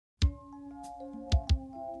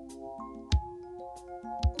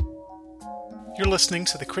You're listening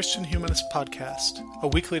to the Christian Humanist Podcast, a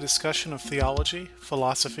weekly discussion of theology,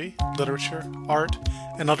 philosophy, literature, art,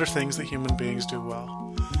 and other things that human beings do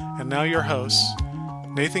well. And now your hosts,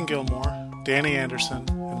 Nathan Gilmore, Danny Anderson,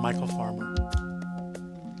 and Michael Farmer.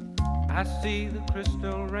 I see the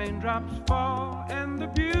crystal raindrops fall, and the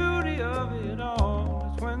beauty of it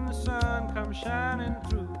all is when the sun comes shining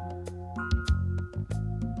through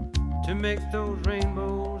to make those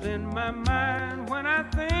rainbows in my mind when I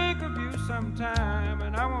think of you sometime,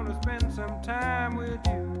 and I want to spend some time with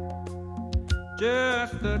you,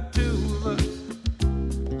 just the two of us.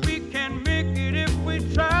 We can make it if we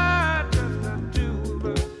try, just the two of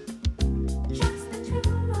us. Just the two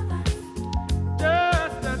of us.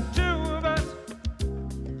 Just the two of us.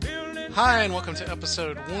 Hi, and welcome to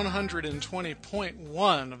episode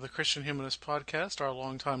 120.1 of the Christian Humanist Podcast. Our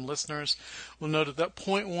longtime listeners will note that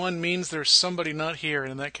point one means there's somebody not here,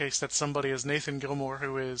 and in that case, that somebody is Nathan Gilmore,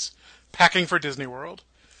 who is packing for Disney World,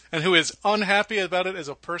 and who is unhappy about it as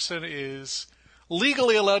a person is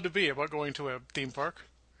legally allowed to be about going to a theme park.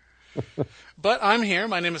 But I'm here.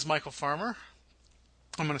 My name is Michael Farmer.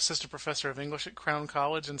 I'm an assistant professor of English at Crown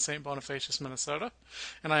College in St. Bonifacius, Minnesota,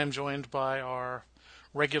 and I am joined by our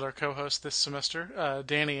regular co-host this semester,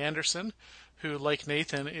 Danny Anderson, who, like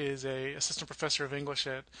Nathan, is a assistant professor of English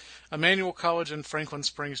at Emmanuel College in Franklin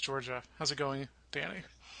Springs, Georgia. How's it going, Danny?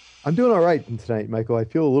 I'm doing all right tonight, Michael. I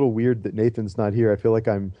feel a little weird that Nathan's not here. I feel like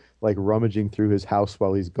I'm rummaging through his house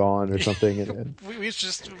while he's gone or something. And we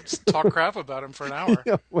just talk crap about him for an hour.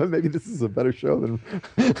 Yeah, well, maybe this is a better show than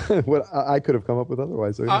what I could have come up with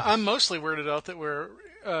otherwise. So, yeah. I'm mostly weirded out that we're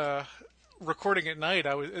recording at night.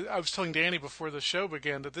 I was telling Danny before the show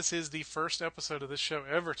began that this is the first episode of this show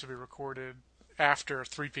ever to be recorded after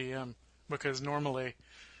 3 p.m. because normally,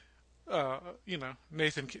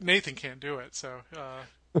 Nathan can't do it. So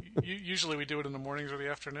usually we do it in the mornings or the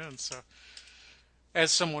afternoons. So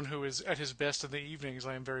as someone who is at his best in the evenings,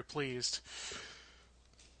 I am very pleased.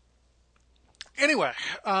 Anyway,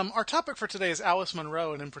 our topic for today is Alice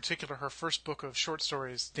Munro, and in particular her first book of short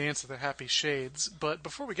stories, Dance of the Happy Shades. But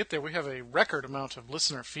before we get there, we have a record amount of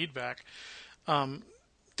listener feedback. Danny,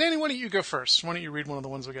 why don't you go first? Why don't you read one of the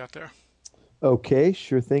ones we got there? Okay,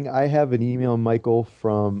 sure thing. I have an email, Michael,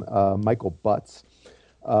 from Michael Butts.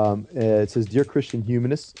 It says, Dear Christian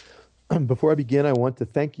Humanists, before I begin, I want to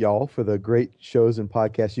thank y'all for the great shows and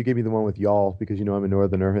podcasts. You gave me the one with y'all because you know I'm a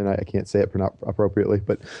northerner and I can't say it appropriately.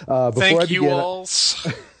 But thank you alls.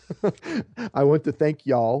 I want to thank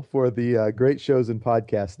y'all for the great shows and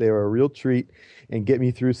podcasts. They are a real treat and get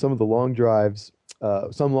me through some of the long drives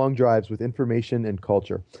with information and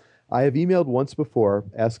culture. I have emailed once before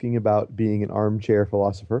asking about being an armchair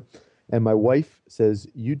philosopher, and my wife says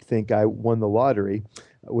you'd think I won the lottery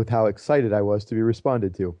with how excited I was to be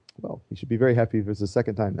responded to. Well, you should be very happy if it's the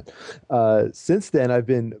second time then. Since then, I've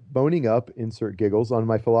been boning up, insert giggles, on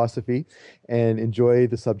my philosophy and enjoy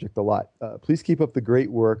the subject a lot. Please keep up the great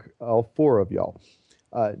work, all four of y'all.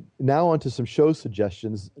 Now on to some show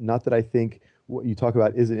suggestions. Not that I think what you talk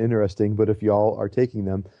about isn't interesting, but if y'all are taking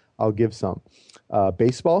them, I'll give some.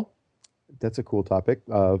 Baseball, that's a cool topic.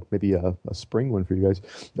 Maybe a spring one for you guys.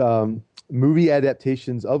 Movie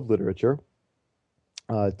adaptations of literature.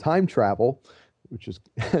 Time travel, which is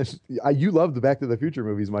you love the Back to the Future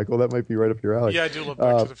movies, Michael. That might be right up your alley. Yeah, I do love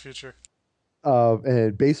Back to the Future.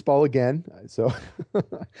 And baseball again. So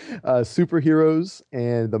superheroes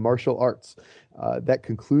and the martial arts. That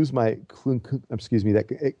concludes my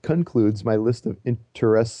list of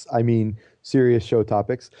interests. I mean, serious show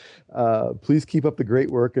topics. Please keep up the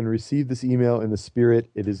great work and receive this email in the spirit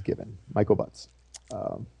it is given. Michael Butts.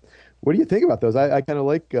 What do you think about those? I kind of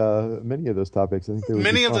like many of those topics. I think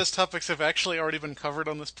many of those topics have actually already been covered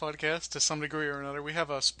on this podcast to some degree or another. We have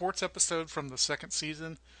a sports episode from the second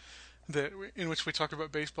season in which we talk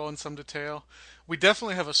about baseball in some detail. We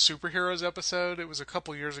definitely have a superheroes episode. It was a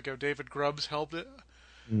couple years ago. David Grubbs held it.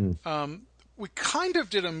 We kind of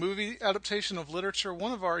did a movie adaptation of literature.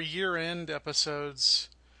 One of our year-end episodes,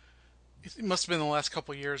 it must have been the last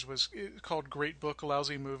couple of years, was called Great Book,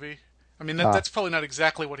 Lousy Movie. I mean, that's probably not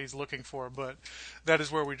exactly what he's looking for, but that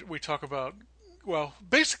is where we talk about, well,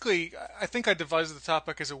 basically, I think I devised the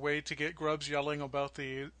topic as a way to get Grubbs yelling about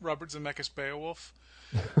the Robert Zemeckis Beowulf,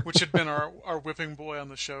 which had been our whipping boy on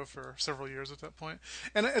the show for several years at that point.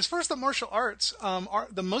 And as far as the martial arts,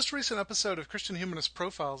 the most recent episode of Christian Humanist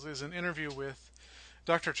Profiles is an interview with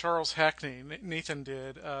Dr. Charles Hackney, Nathan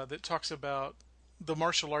did, that talks about the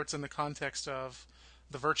martial arts in the context of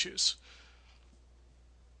the virtues.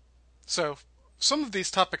 So some of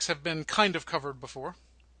these topics have been kind of covered before.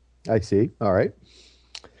 I see. All right.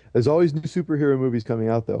 There's always new superhero movies coming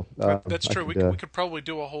out, though. That's I true. could, We could probably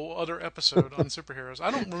do a whole other episode on superheroes.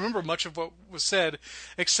 I don't remember much of what was said,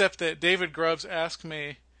 except that David Grubbs asked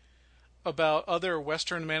me about other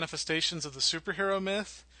Western manifestations of the superhero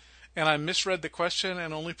myth, and I misread the question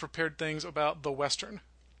and only prepared things about the Western.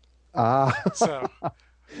 ah, So,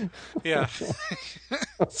 yeah.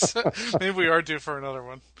 So maybe we are due for another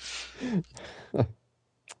one.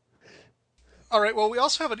 All right. Well, we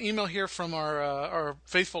also have an email here from our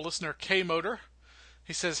faithful listener K Motor.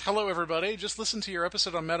 He says, "Hello, everybody. Just listened to your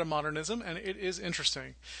episode on metamodernism, and it is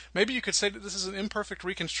interesting. Maybe you could say that this is an imperfect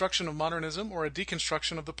reconstruction of modernism or a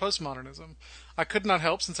deconstruction of the postmodernism. I could not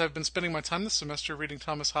help, since I've been spending my time this semester reading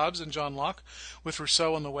Thomas Hobbes and John Locke, with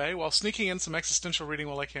Rousseau on the way, while sneaking in some existential reading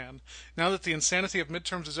while I can. Now that the insanity of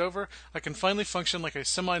midterms is over, I can finally function like a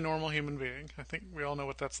semi-normal human being." I think we all know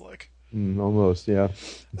what that's like. almost, yeah.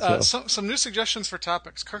 So, Some new suggestions for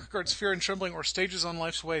topics: Kierkegaard's Fear and Trembling, or Stages on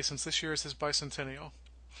Life's Way, since this year is his bicentennial.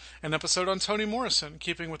 An episode on Toni Morrison,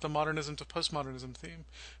 keeping with the modernism to postmodernism theme,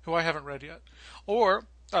 who I haven't read yet. Or,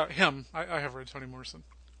 him. I have read Toni Morrison.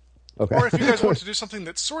 okay. Or if you guys want to do something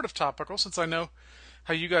that's sort of topical, since I know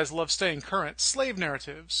how you guys love staying current, slave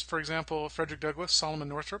narratives. For example, Frederick Douglass, Solomon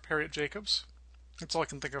Northup, Harriet Jacobs. That's all I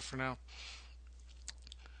can think of for now.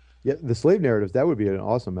 Yeah, the slave narratives, that would be an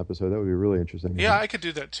awesome episode. That would be really interesting. Yeah, I could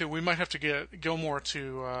do that too. We might have to get Gilmore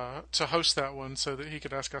to host that one so that he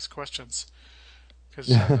could ask us questions. Because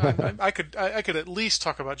I could at least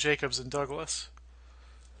talk about Jacobs and Douglas.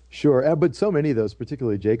 Sure, but so many of those,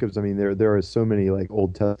 particularly Jacobs. I mean, there are so many like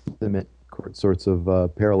Old Testament sorts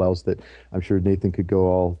of parallels that I'm sure Nathan could go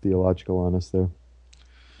all theological on us there.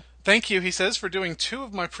 Thank you, he says, for doing 2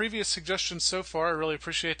 of my previous suggestions so far. I really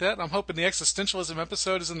appreciate that. I'm hoping the existentialism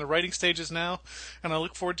episode is in the writing stages now, and I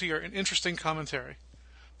look forward to your interesting commentary.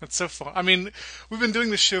 That's so fun. I mean, we've been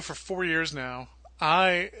doing this show for 4 years now.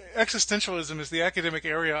 Existentialism is the academic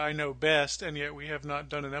area I know best, and yet we have not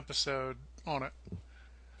done an episode on it.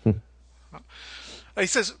 He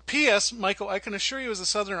says, "P.S. Michael, I can assure you as a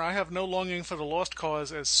Southerner I have no longing for the lost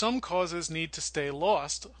cause, as some causes need to stay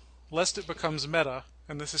lost, lest it becomes meta."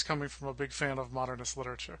 And this is coming from a big fan of modernist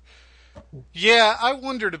literature. Yeah, I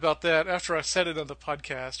wondered about that after I said it on the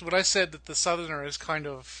podcast. When I said that the Southerner is kind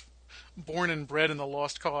of born and bred in the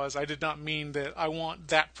lost cause, I did not mean that I want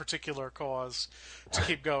that particular cause to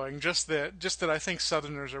keep going. Just that I think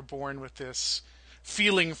Southerners are born with this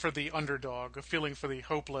feeling for the underdog, a feeling for the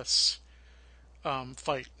hopeless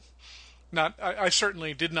fight. I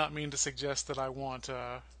certainly did not mean to suggest that I want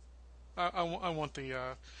I want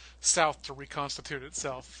the South to reconstitute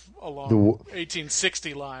itself along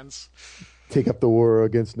 1860 lines. Take up the war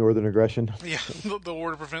against Northern aggression. Yeah, the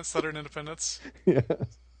war to prevent Southern independence. Yeah.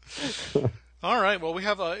 All right. Well, we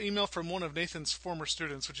have an email from one of Nathan's former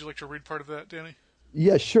students. Would you like to read part of that, Danny?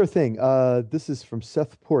 Yeah, sure thing. This is from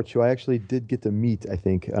Seth Porch, who I actually did get to meet, I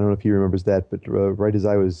think. I don't know if he remembers that, but right as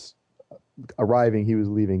I was arriving, he was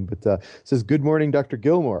leaving. But says, "Good morning, Dr.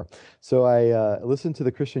 Gilmore. So I listened to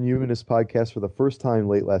the Christian Humanist podcast for the first time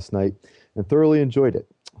late last night and thoroughly enjoyed it,"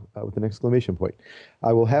 with an exclamation point.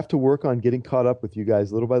 "I will have to work on getting caught up with you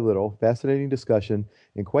guys little by little. Fascinating discussion,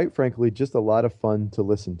 and quite frankly, just a lot of fun to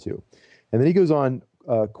listen to." And then he goes on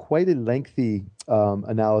quite a lengthy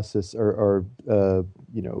analysis or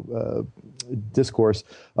discourse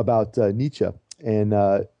about Nietzsche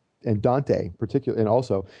and Dante, particularly, and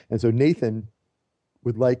so Nathan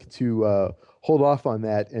would like to hold off on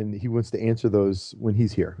that, and he wants to answer those when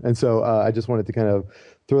he's here. And so I just wanted to kind of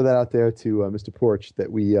throw that out there to Mr. Porch,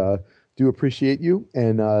 that we do appreciate you,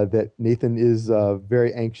 and that Nathan is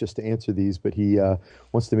very anxious to answer these, but he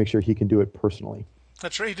wants to make sure he can do it personally.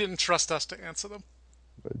 That's right. He didn't trust us to answer them.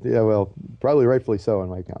 But, yeah, well, probably rightfully so on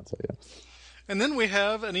my account. So yeah. And then we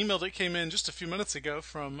have an email that came in just a few minutes ago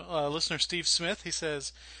from listener Steve Smith. He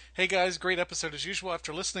says, "Hey guys, great episode as usual.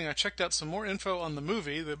 After listening, I checked out some more info on the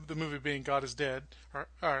movie, the movie being God is Dead.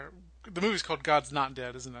 Or the movie's called God's Not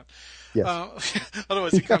Dead, isn't it?" Yes.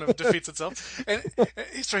 Otherwise, it kind of defeats itself. And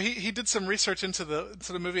so he did some research into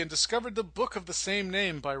the movie and discovered the book of the same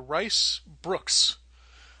name by Rice Brooks.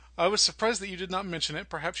 I was surprised that you did not mention it.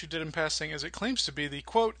 Perhaps you did in passing, as it claims to be the,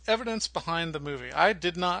 quote, evidence behind the movie. I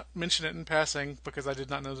did not mention it in passing because I did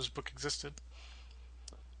not know this book existed.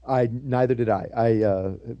 Neither did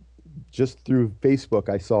I. Just through Facebook,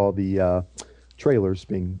 I saw the trailers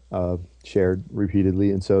being shared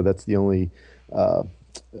repeatedly, and so that's the only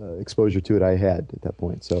exposure to it I had at that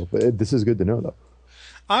point. So, but this is good to know, though.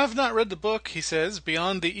 I have not read the book, he says,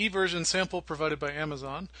 beyond the e-version sample provided by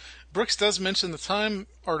Amazon. Brooks does mention the Time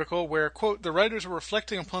article where, quote, the writers were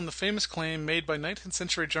reflecting upon the famous claim made by 19th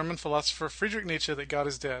century German philosopher Friedrich Nietzsche that God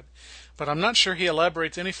is dead. But I'm not sure he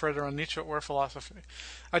elaborates any further on Nietzsche or philosophy.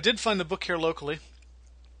 I did find the book here locally,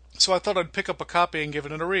 so I thought I'd pick up a copy and give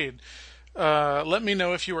it a read. Let me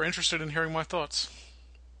know if you are interested in hearing my thoughts.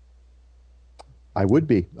 I would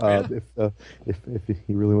be Yeah. if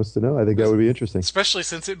he really wants to know. I think that would be interesting. Especially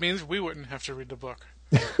since it means we wouldn't have to read the book.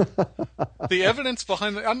 The evidence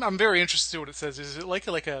behind I'm very interested to see what it says. Is it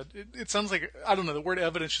it sounds like, I don't know, the word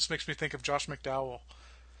evidence just makes me think of Josh McDowell.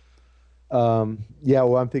 Yeah,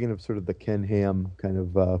 well, I'm thinking of sort of the Ken Ham kind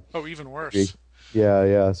of. Oh, even worse. Yeah,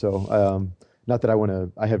 yeah. So, not that I want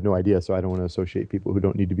to. I have no idea, so I don't want to associate people who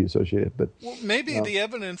don't need to be associated. But Well, maybe the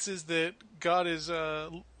evidence is that God is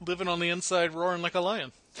living on the inside, roaring like a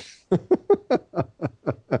lion.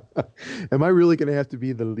 am I really going to have to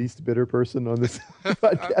be the least bitter person on this I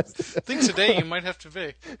podcast? think today you might have to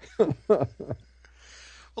be. Well,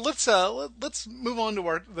 let's move on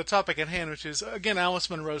to the topic at hand, which is again Alice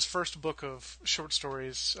Munro's first book of short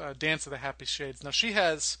stories, Dance of the Happy Shades. Now she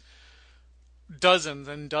has dozens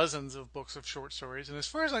and dozens of books of short stories, and as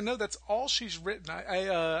far as I know, that's all she's written.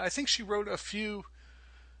 I think she wrote a few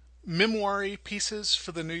memoir-y pieces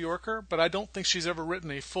for the New Yorker, but I don't think she's ever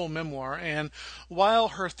written a full memoir. And while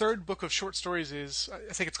her third book of short stories is,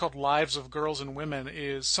 I think it's called Lives of Girls and Women,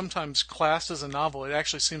 is sometimes classed as a novel, it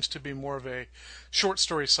actually seems to be more of a short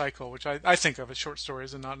story cycle, which I think of as short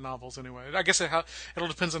stories and not novels anyway. I guess it all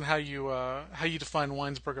depends on how you define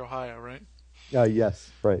Winesburg, Ohio, right?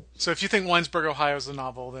 Yes, right. So if you think Winesburg, Ohio is a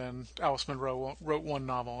novel, then Alice Munro wrote one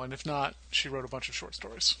novel, and if not, she wrote a bunch of short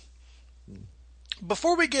stories.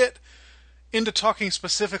 Before we get into talking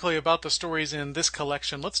specifically about the stories in this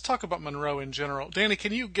collection, let's talk about Munro in general. Danny,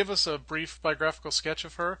 can you give us a brief biographical sketch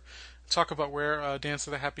of her? Talk about where Dance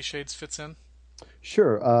of the Happy Shades fits in?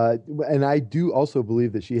 Sure. And I do also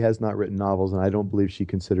believe that she has not written novels, and I don't believe she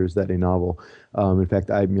considers that a novel. In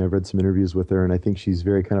fact, I've read some interviews with her, and I think she's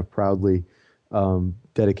very kind of proudly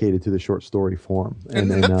dedicated to the short story form.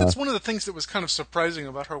 And that's one of the things that was kind of surprising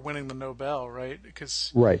about her winning the Nobel, right?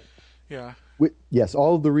 Because, right. yeah. Yes,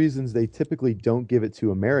 all of the reasons they typically don't give it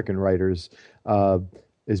to American writers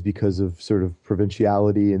is because of sort of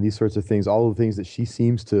provinciality and these sorts of things, all of the things that she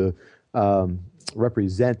seems to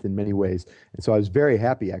represent in many ways. And so I was very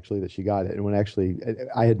happy, actually, that she got it. And when actually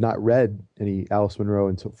I had not read any Alice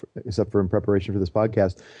Munro except for in preparation for this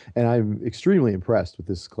podcast, and I'm extremely impressed with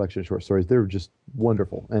this collection of short stories. They're just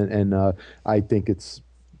wonderful. And I think it's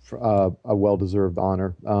a well-deserved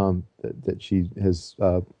honor that she has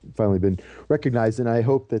finally been recognized, and I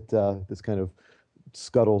hope that this kind of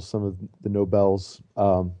scuttles some of the Nobel's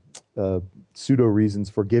pseudo reasons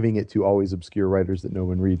for giving it to always obscure writers that no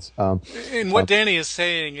one reads. And what Danny is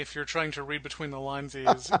saying, if you're trying to read between the lines,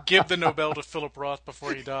 is give the Nobel to Philip Roth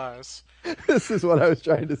before he dies. This is what I was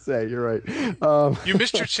trying to say. You're right. You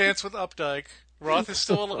missed your chance with Updike. Roth is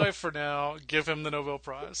still alive for now. Give him the Nobel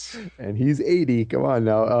Prize. And he's 80. Come on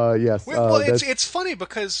now. Yes. Well, it's funny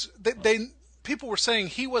because people were saying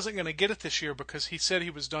he wasn't going to get it this year because he said he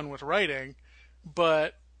was done with writing,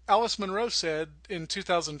 but Alice Munro said in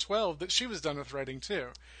 2012 that she was done with writing too.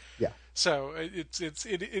 Yeah. So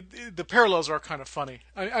the parallels are kind of funny.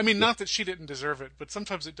 I mean, not that she didn't deserve it, but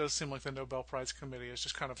sometimes it does seem like the Nobel Prize committee is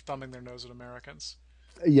just kind of thumbing their nose at Americans.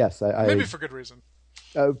 Yes. Maybe for good reason.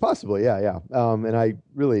 Possibly, yeah. And I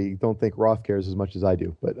really don't think Roth cares as much as I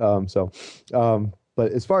do. But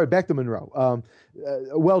but as far back to Munro,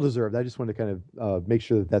 well deserved. I just want to kind of make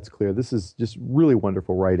sure that that's clear. This is just really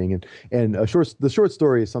wonderful writing, and the short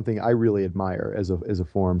story is something I really admire as a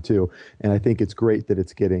form too. And I think it's great that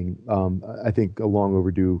it's getting I think a long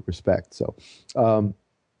overdue respect.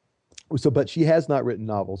 But she has not written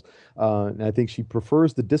novels, and I think she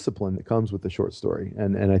prefers the discipline that comes with the short story,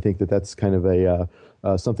 and I think that that's kind of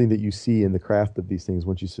something that you see in the craft of these things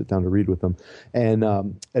once you sit down to read with them. And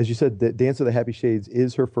as you said, the Dance of the Happy Shades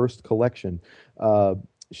is her first collection.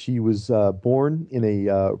 She was born in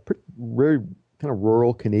a very kind of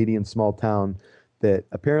rural Canadian small town that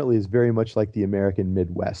apparently is very much like the American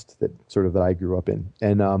Midwest that I grew up in,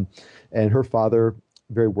 and her father,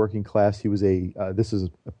 very working class. He was this is,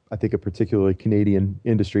 I think, a particularly Canadian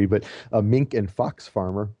industry, but a mink and fox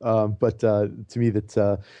farmer. But to me, that's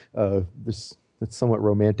somewhat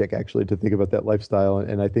romantic, actually, to think about that lifestyle.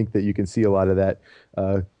 And I think that you can see a lot of that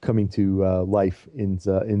coming to life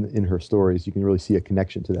in her stories. You can really see a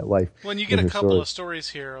connection to that life. Well, and you get a couple of stories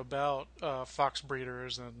here about fox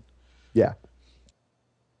breeders and yeah.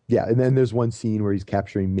 Yeah, and then there's one scene where he's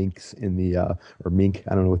capturing minks in the or mink.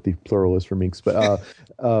 I don't know what the plural is for minks, but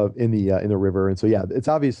in the river. And so yeah, it's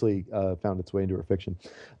obviously found its way into her fiction.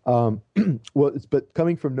 Um, but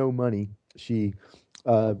coming from no money, she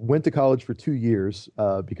went to college for 2 years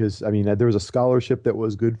because I mean there was a scholarship that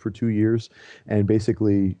was good for 2 years, and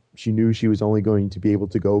basically she knew she was only going to be able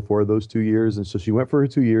to go for those 2 years, and so she went for her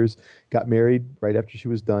 2 years, got married right after she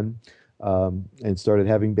was done, and started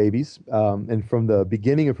having babies. And from the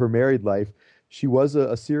beginning of her married life, she was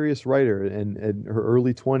a serious writer, and in her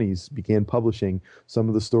early 20s began publishing some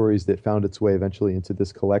of the stories that found its way eventually into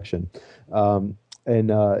this collection.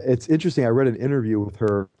 And it's interesting. I read an interview with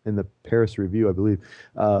her in the Paris Review, I believe.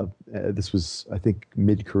 This was, I think,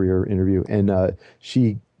 mid-career interview, and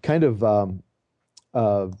she kind of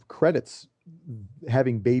credits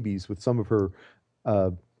having babies with some of her.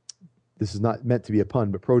 This is not meant to be a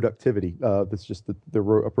pun, but productivity. That's just the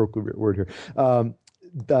appropriate word here.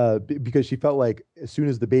 Because she felt like as soon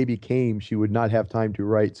as the baby came, she would not have time to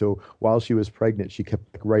write. So while she was pregnant, she kept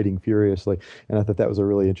writing furiously, and I thought that was a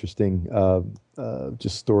really interesting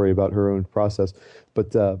just story about her own process.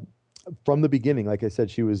 But from the beginning, like I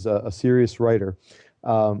said, she was a serious writer,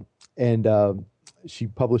 and she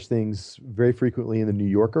published things very frequently in the New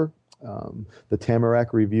Yorker, the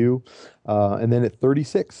Tamarack Review, and then at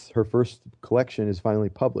 36, her first collection is finally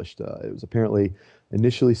published. It was apparently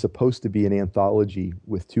initially supposed to be an anthology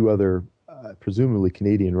with two other, presumably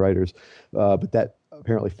Canadian writers, but that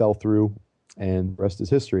apparently fell through, and the rest is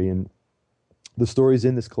history. And the stories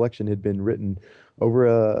in this collection had been written over,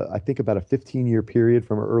 I think, about a 15-year period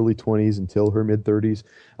from her early 20s until her mid-30s.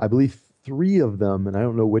 I believe three of them, and I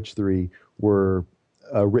don't know which three, were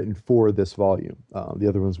written for this volume. The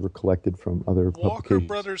other ones were collected from other Walker publications.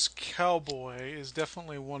 Brothers Cowboy is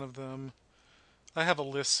definitely one of them. I have a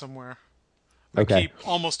list somewhere. I Okay. keep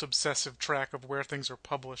almost obsessive track of where things are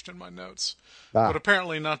published in my notes, but Ah,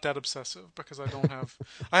 apparently not that obsessive because I don't have.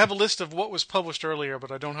 I have a list of what was published earlier,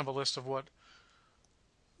 but I don't have a list of what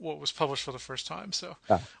was published for the first time. So,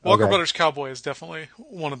 Walker okay. Brothers Cowboy is definitely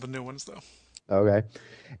one of the new ones, though. Okay.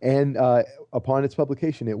 And upon its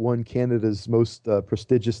publication, it won Canada's most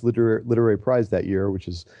prestigious literary prize that year, which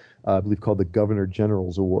is, I believe, called the Governor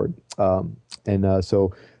General's Award. And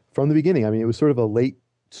so from the beginning, I mean, it was sort of a late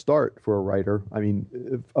start for a writer. I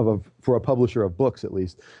mean, for a publisher of books, at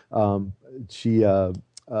least. She,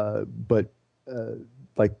 but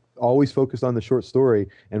like always focused on the short story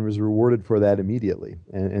and was rewarded for that immediately.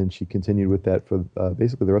 And she continued with that for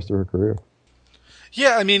basically the rest of her career.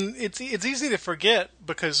 Yeah, I mean it's easy to forget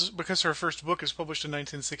because her first book is published in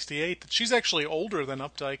 1968 that she's actually older than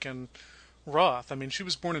Updike and Roth. I mean, she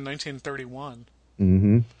was born in 1931.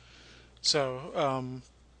 Hmm. So,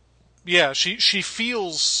 yeah, she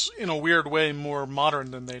feels in a weird way more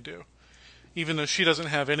modern than they do, even though she doesn't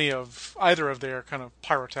have any of either of their kind of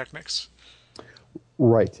pyrotechnics.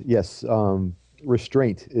 Right. Yes.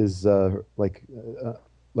 Restraint is like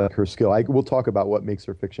her skill. We'll talk about what makes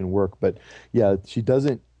her fiction work, but yeah, she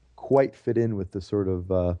doesn't quite fit in with the sort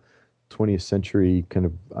of 20th century kind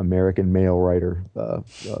of American male writer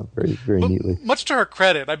very very But neatly. much to her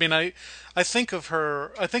credit, I mean, I think of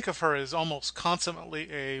her as almost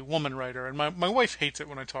consummately a woman writer, and my wife hates it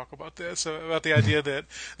when I talk about this, about the idea that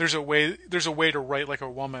there's a way to write like a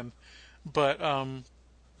woman, but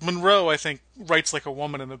Monroe, I think, writes like a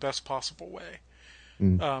woman in the best possible way.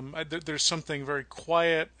 Mm. There's something very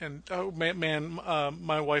quiet, and oh man,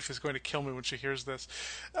 my wife is going to kill me when she hears this.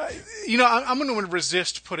 I'm going to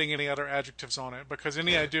resist putting any other adjectives on it because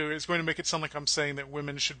any I do is going to make it sound like I'm saying that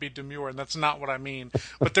women should be demure, and that's not what I mean.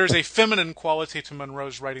 But there's a feminine quality to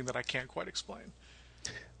Monroe's writing that I can't quite explain.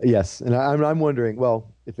 Yes, and I'm wondering, well,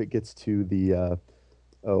 if it gets to the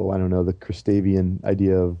I don't know, the Christavian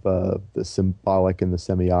idea of the symbolic and the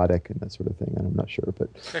semiotic and that sort of thing. I'm not sure,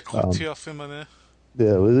 but Écriture féminin.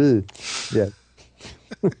 yeah, yeah.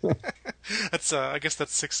 That's I guess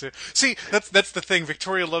that's Sixu. See, that's the thing.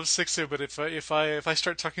 Victoria loves Sixu, but if I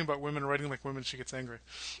start talking about women writing like women, she gets angry.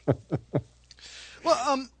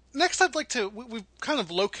 Well, next I'd like to we've kind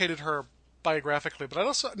of located her biographically, but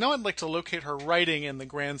I'd like to locate her writing in the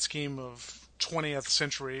grand scheme of 20th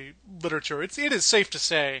century literature. It is safe to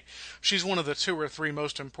say she's one of the two or three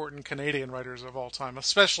most important Canadian writers of all time,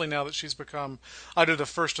 especially now that she's become either the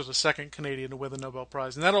first or the second Canadian to win the Nobel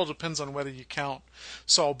Prize. And that all depends on whether you count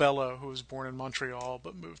Saul Bellow, who was born in Montreal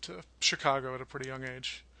but moved to Chicago at a pretty young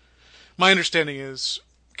age. My understanding is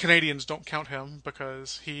Canadians don't count him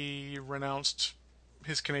because he renounced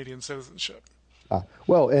his Canadian citizenship.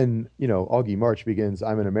 Well, and Augie March begins,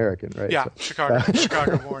 "I'm an American," right? Yeah, So,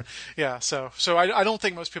 Chicago born. Yeah, so I don't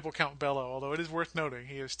think most people count Bellow, although it is worth noting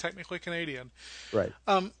he is technically Canadian. right.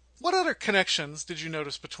 What other connections did you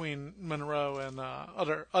notice between Munro and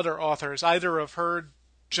other authors, either of her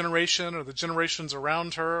generation or the generations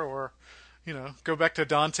around her, or go back to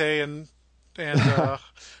Dante and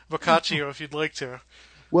Boccaccio if you'd like to.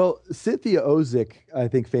 Well, Cynthia Ozick, I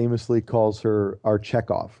think, famously calls her our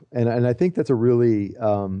Chekhov, and I think that's a really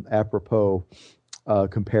apropos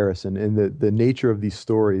comparison. In the nature of these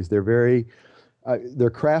stories, they're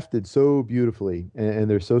crafted so beautifully, and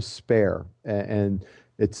they're so spare, and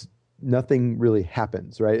it's nothing really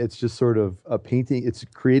happens, right? It's just sort of a painting. It's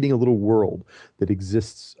creating a little world that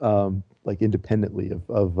exists like independently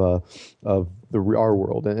of our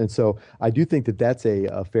world, and so I do think that that's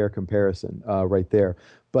a fair comparison right there.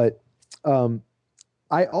 But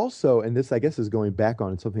I also, and this I guess is going back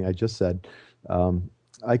on something I just said.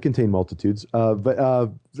 I contain multitudes,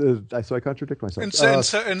 so I contradict myself.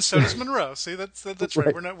 And so does Munro. See, that's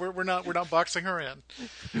right. Right. We're not boxing her in.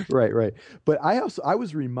 Right. But I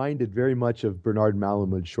was reminded very much of Bernard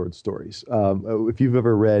Malamud's short stories. If you've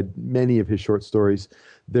ever read many of his short stories,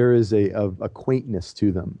 there is a quaintness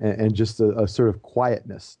to them, and just a sort of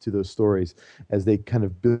quietness to those stories as they kind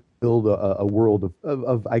of build a world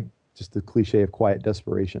of just the cliche of quiet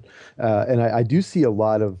desperation. And I do see a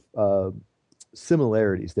lot of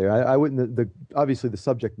similarities there. I wouldn't. Obviously the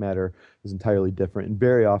subject matter is entirely different, and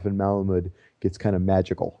very often Malamud gets kind of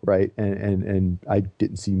magical, right? And I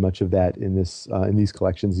didn't see much of that in these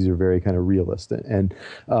collections. These are very kind of realist, and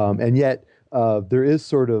yet there is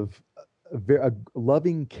sort of a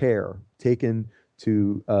loving care taken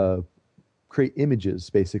to create images,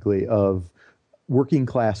 basically, of working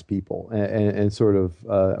class people, and sort of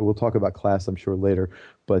we'll talk about class, I'm sure, later,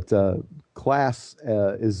 but class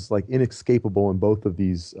is like inescapable in both of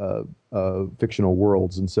these fictional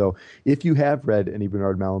worlds. And so if you have read any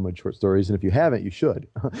Bernard Malamud short stories, and if you haven't, you should,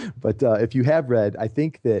 but if you have read, I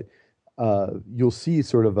think that you'll see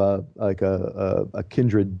sort of a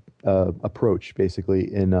kindred approach,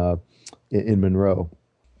 basically, in Munro.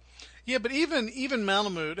 Yeah, but even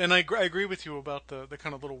Malamud, and I agree with you about the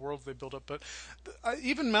kind of little worlds they build up, but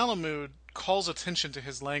even Malamud calls attention to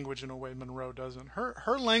his language in a way Munro doesn't.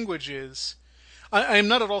 Her language is, I am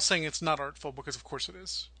not at all saying it's not artful, because of course it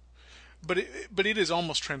is, but it is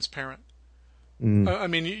almost transparent. I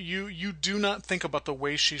mean, you do not think about the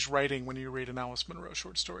way she's writing when you read an Alice Munro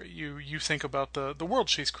short story. You think about the world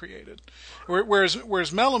she's created. Whereas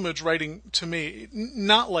Malamud's writing, to me,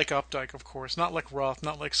 not like Updike, of course, not like Roth,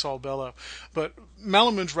 not like Saul Bellow, but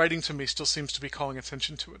Malamud's writing to me still seems to be calling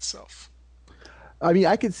attention to itself. I mean,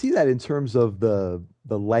 I can see that in terms of the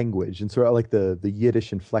language and sort of like the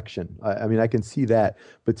Yiddish inflection. I mean, I can see that,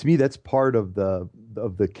 but to me, that's part of the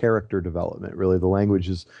character development. Really, the language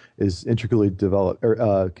is intricately developed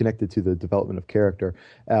or connected to the development of character,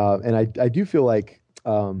 and I do feel like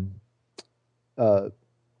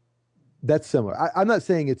that's similar. I'm not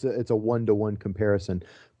saying it's a one-to-one comparison,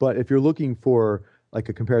 but if you're looking for like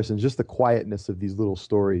a comparison, just the quietness of these little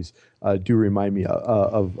stories do remind me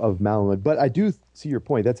of Malamud. But I do see your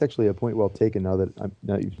point. That's actually a point well taken. Now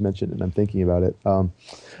that you've mentioned it, and I'm thinking about it.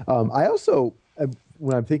 I also,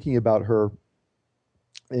 when I'm thinking about her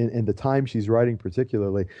and the time she's writing,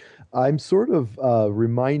 particularly, I'm sort of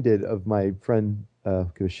reminded of my friend.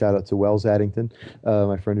 Give a shout out to Wells Addington,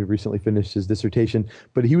 my friend who recently finished his dissertation.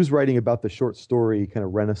 But he was writing about the short story kind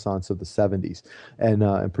of renaissance of the 70s,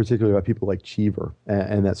 and particularly about people like Cheever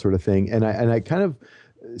and that sort of thing. And I kind of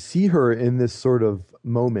see her in this sort of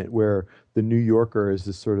moment where the New Yorker is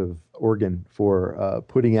this sort of organ for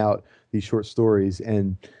putting out these short stories,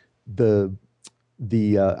 and the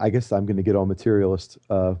I guess I'm going to get all materialist.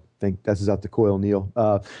 Think this is out to Coyle Neal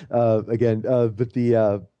again, but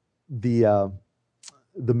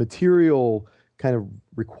the material kind of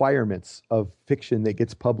requirements of fiction that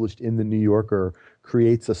gets published in the New Yorker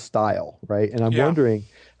creates a style, right? And I'm wondering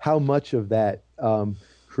how much of that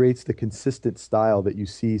creates the consistent style that you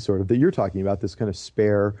see, sort of, that you're talking about, this kind of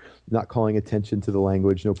spare, not calling attention to the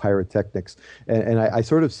language, no pyrotechnics. And I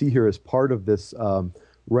sort of see her as part of this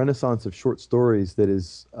renaissance of short stories that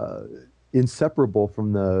is inseparable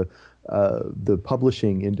from the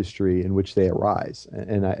publishing industry in which they arise,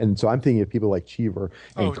 and so I'm thinking of people like Cheever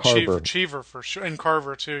and Carver. Cheever for sure, and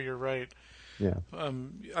Carver too. You're right. Yeah.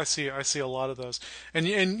 I see a lot of those, and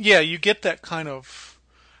yeah, you get that kind of.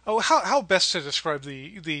 Oh, how best to describe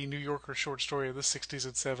the New Yorker short story of the 60s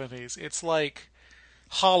and 70s? It's like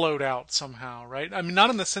hollowed out somehow, right? I mean, not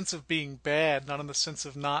in the sense of being bad, not in the sense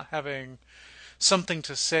of not having something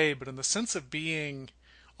to say, but in the sense of being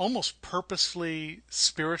almost purposefully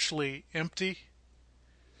spiritually empty.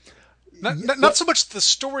 Not so much the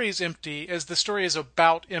story is empty as the story is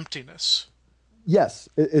about emptiness. Yes,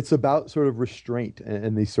 it's about sort of restraint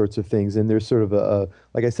and these sorts of things. And there's sort of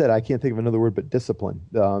like I said, I can't think of another word but discipline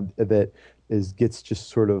that gets just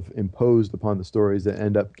sort of imposed upon the stories that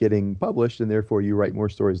end up getting published, and therefore you write more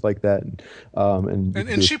stories like that. And you can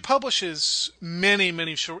And do she publishes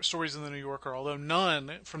many short stories in the New Yorker, although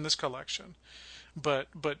none from this collection. But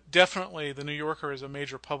definitely the New Yorker is a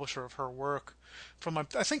major publisher of her work from I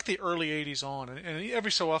think the early '80s on, and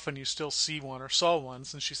every so often you still see one or saw one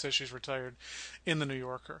since she says she's retired in the New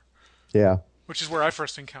Yorker, yeah. which is where I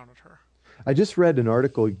first encountered her. I just read an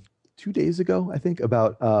article 2 days ago, I think,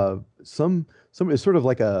 about some it's sort of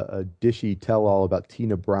like a dishy tell-all about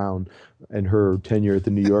Tina Brown and her tenure at the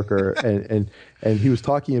New Yorker, and he was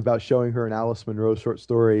talking about showing her an Alice Munro short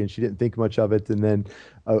story, and she didn't think much of it, and then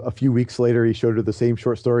a few weeks later he showed her the same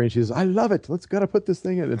short story, and she says, "I love it. Let's gotta put this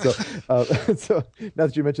thing in." And so, so now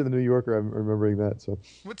that you mentioned the New Yorker, I'm remembering that. So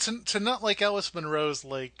But to not like Alice Munro's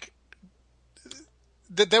like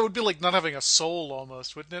that would be like not having a soul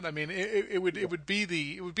almost, wouldn't it? I mean, it would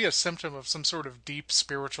be a symptom of some sort of deep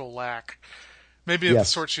spiritual lack, maybe of the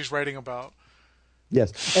yes. sort she's writing about.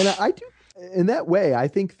 Yes, and I do in that way. I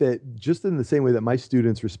think that just in the same way that my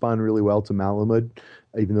students respond really well to Malamud,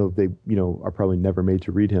 even though they, are probably never made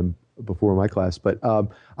to read him before my class. But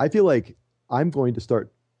I feel like I'm going to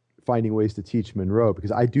start finding ways to teach Monroe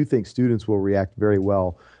because I do think students will react very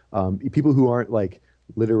well. People who aren't like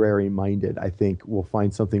literary minded, I think, will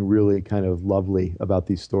find something really kind of lovely about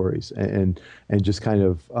these stories and just kind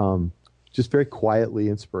of just very quietly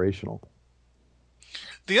inspirational.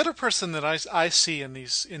 The other person that I see in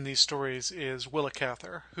these stories is Willa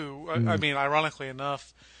Cather, who I Mm. mean, ironically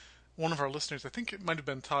enough, one of our listeners, I think it might have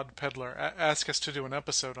been Todd Pedler, asked us to do an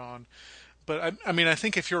episode on. But I mean, I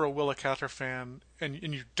think if you're a Willa Cather fan and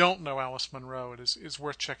you don't know Alice Munro, is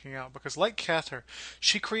worth checking out because, like Cather,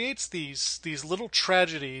 she creates these little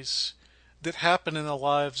tragedies that happen in the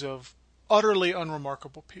lives of utterly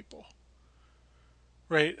unremarkable people.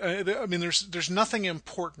 Right. I mean, there's nothing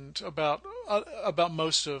important about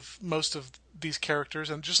most of these characters,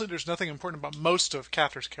 and just like there's nothing important about most of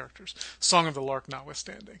Cather's characters, Song of the Lark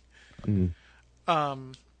notwithstanding. Mm.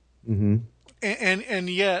 Um, Hmm. and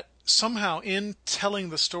yet somehow in telling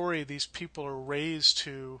the story, these people are raised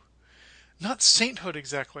to not sainthood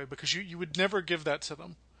exactly, because you would never give that to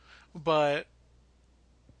them, but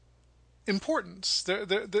importance.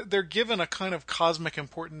 They're given a kind of cosmic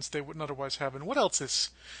importance they wouldn't otherwise have. And what else is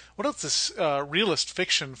realist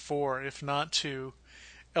fiction for if not to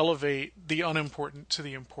elevate the unimportant to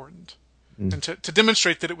the important, Mm. and to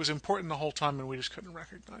demonstrate that it was important the whole time and we just couldn't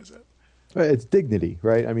recognize it. It's dignity,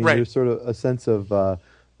 right? I mean, Right. there's sort of a sense of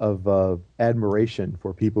admiration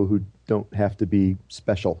for people who don't have to be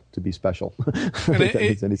special to be special. And If that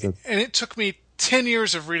makes any sense. it took me 10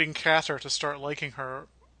 years of reading Cather to start liking her,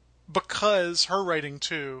 because her writing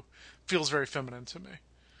too feels very feminine to me.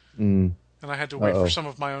 Mm. And I had to wait for Uh-oh. some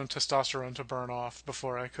of my own testosterone to burn off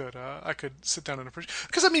before I could sit down and appreciate.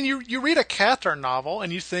 Because I mean, you read a Cather novel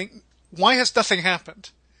and you think, why has nothing happened?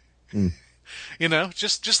 Mm.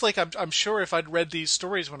 Just like I'm sure if I'd read these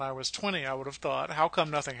stories when I was 20, I would have thought, how come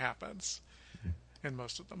nothing happens in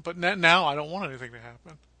most of them? But now I don't want anything to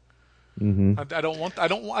happen. Hmm. I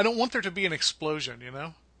don't want there to be an explosion.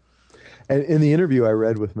 And in the interview I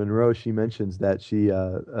read with Monroe, she mentions that she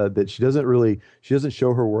doesn't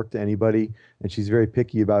show her work to anybody, and she's very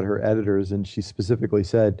picky about her editors. And she specifically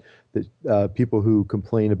said that people who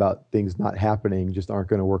complain about things not happening just aren't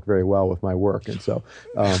going to work very well with my work. And so,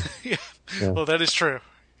 um, Yeah. yeah, Well, that is true.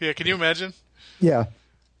 Yeah. Can you imagine? yeah,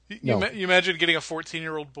 You no, you imagine getting a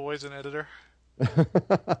 14-year-old boy as an editor?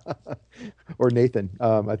 or Nathan,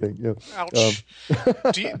 I think. Ouch.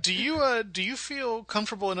 Do you feel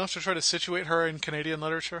comfortable enough to try to situate her in Canadian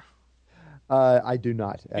literature? I do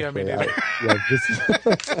not Yeah, me actually. neither. Yeah,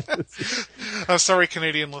 just I'm sorry,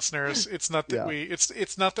 Canadian listeners. It's not that yeah.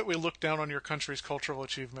 it's not that we look down on your country's cultural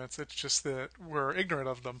achievements. It's just that we're ignorant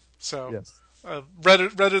of them. So Yes.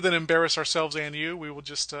 rather than embarrass ourselves and you, we will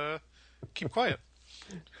just keep quiet.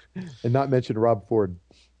 And not mention Rob Ford.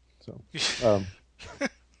 So, um,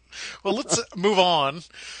 Well, let's move on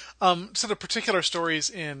to the particular stories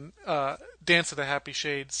in Dance of the Happy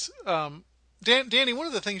Shades. Danny, one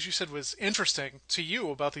of the things you said was interesting to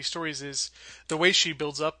you about these stories is the way she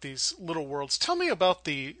builds up these little worlds. Tell me about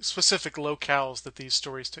the specific locales that these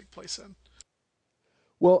stories take place in.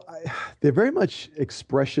 well, they're very much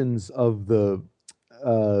expressions of the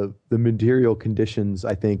material conditions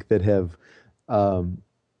I think that have um,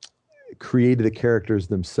 created the characters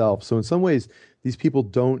themselves. So in some ways, these people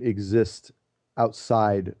don't exist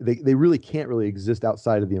outside. They really can't really exist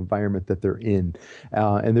outside of the environment that they're in.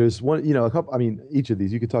 And there's one, a couple. I mean, each of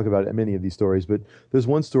these you could talk about many of these stories, but there's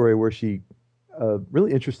one story where she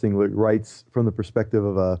really interestingly writes from the perspective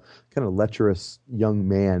of a kind of lecherous young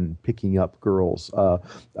man picking up girls.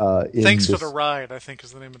 Thanks for the ride, I think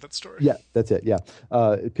is the name of that story. Yeah, that's it. Yeah,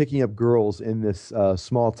 picking up girls in this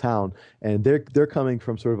small town, and they're coming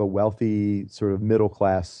from sort of a wealthy, sort of middle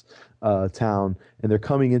class town, and they're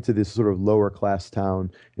coming into this sort of lower class town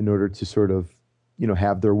in order to sort of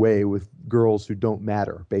have their way with girls who don't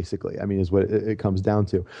matter, basically. I mean, is what it comes down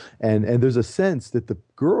to. And there's a sense that the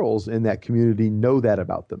girls in that community know that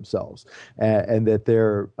about themselves, and that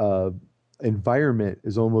their environment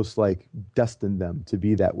is almost like destined them to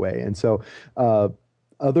be that way. And so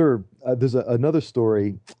there's another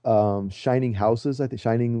story, Shining Houses, I think,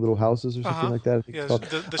 Shining Little Houses or something like that. I think yeah, it's called.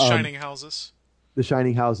 the Shining Houses. The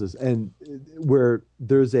Shining Houses, and where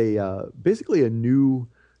there's basically a new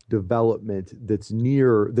development that's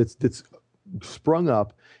sprung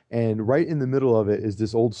up, and right in the middle of it is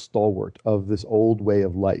this old stalwart of this old way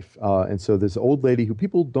of life, and so this old lady who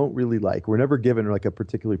people don't really like. We're never given like a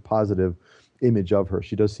particularly positive image of her.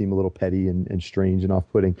 She does seem a little petty and strange and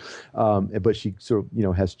off-putting, but she sort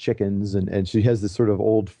of has chickens, and she has this sort of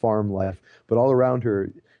old farm life, but all around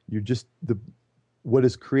her what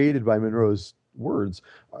is created by Munro's words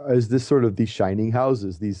is this sort of these shining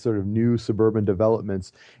houses, these sort of new suburban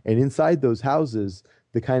developments, and inside those houses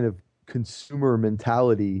the kind of consumer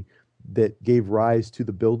mentality that gave rise to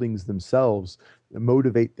the buildings themselves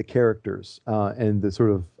motivate the characters, and the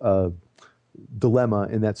sort of dilemma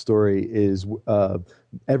in that story is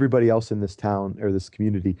everybody else in this town or this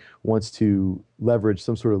community wants to leverage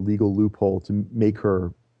some sort of legal loophole to make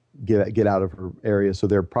her get out of her area so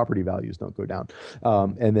their property values don't go down.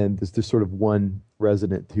 And then there's this sort of one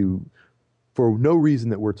resident who, for no reason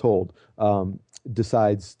that we're told,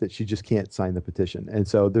 decides that she just can't sign the petition. And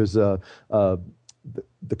so there's the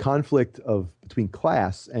conflict between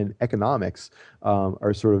class and economics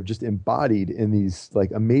are sort of just embodied in these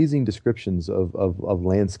like amazing descriptions of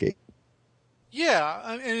landscape.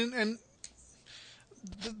 Yeah, and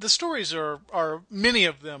the stories are many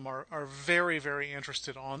of them are very, very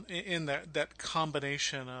interested in that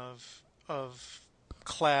combination of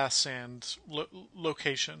class and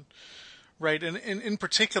location, right? And in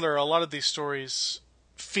particular, a lot of these stories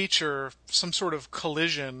feature some sort of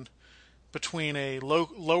collision between a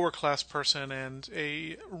lower class person and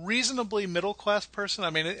a reasonably middle class person. I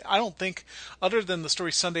mean, I don't think, other than the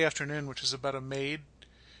story Sunday Afternoon, which is about a maid,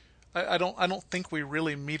 I don't think we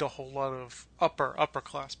really meet a whole lot of upper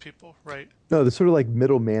class people, right? No, they're sort of like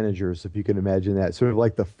middle managers, if you can imagine that, sort of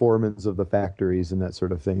like the foremans of the factories and that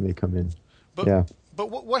sort of thing. They come in. But, yeah. But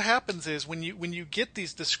what happens is when you get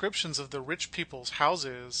these descriptions of the rich people's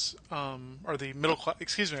houses, or the middle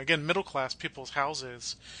class people's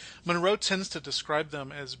houses, Munro tends to describe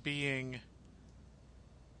them as being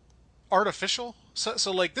artificial.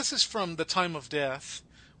 So like this is from The Time of Death,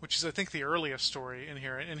 which is I think the earliest story in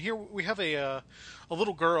here. And here we have a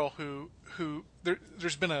little girl who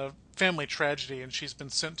there's been a family tragedy, and she's been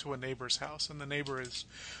sent to a neighbor's house, and the neighbor is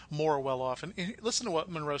more well off. And listen to what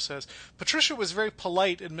Munro says. Patricia was very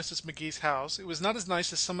polite in Mrs. McGee's house. It was not as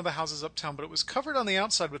nice as some of the houses uptown, but it was covered on the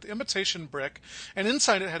outside with imitation brick, and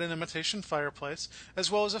inside it had an imitation fireplace, as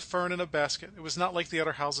well as a fern and a basket. It was not like the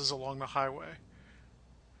other houses along the highway.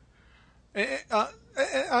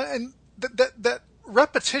 And that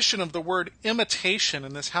repetition of the word imitation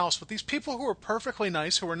in this house with these people who are perfectly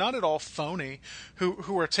nice, who are not at all phony,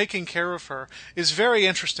 who are taking care of her, is very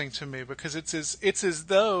interesting to me, because it's as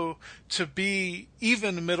though to be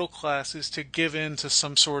even middle class is to give in to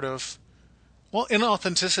some sort of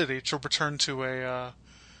inauthenticity, to return to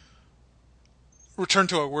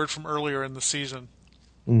a word from earlier in the season.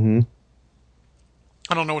 Mm-hmm.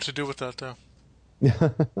 I don't know what to do with that though.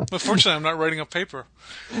 Unfortunately, I'm not writing a paper.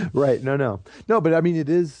 Right. No. But I mean, it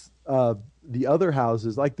is the other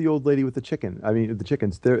houses, like the old lady with the chicken. I mean, the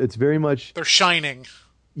chickens. It's very much. They're shining.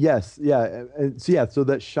 Yes. Yeah. So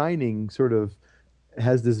that shining sort of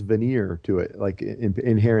has this veneer to it, like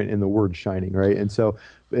inherent in the word shining, right? And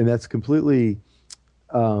that's completely.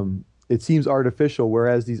 It seems artificial,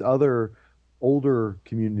 whereas these other older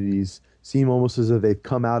communities seem almost as if they've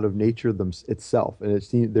come out of nature itself, and it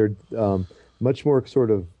seems they're. Much more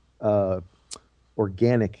sort of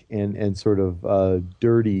organic and sort of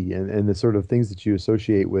dirty, and the sort of things that you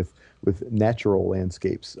associate with natural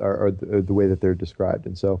landscapes are the way that they're described.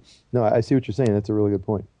 And so, no, I see what you're saying. That's a really good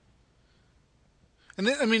point. And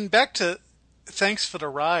then, I mean, back to thanks for the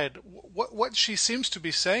ride. What she seems to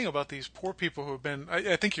be saying about these poor people who have been,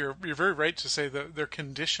 I think you're very right to say that they're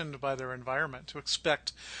conditioned by their environment to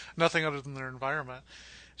expect nothing other than their environment.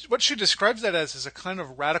 What she describes that as is a kind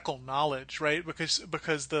of radical knowledge, right?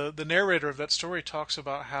 Because the narrator of that story talks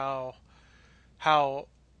about how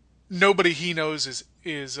nobody he knows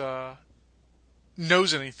is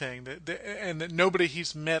knows anything and that nobody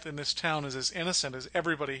he's met in this town is as innocent as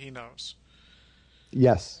everybody he knows.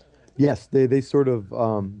 Yes. Yes, they sort of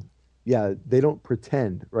yeah, they don't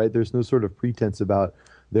pretend, right? There's no sort of pretense about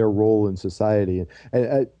their role in society.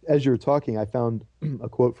 And as you were talking, I found a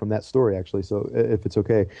quote from that story actually. So if it's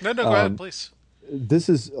okay, No, no, go ahead, um, please. this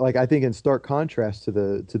is like I think in stark contrast to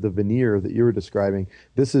the veneer that you were describing.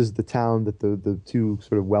 This is the town that the two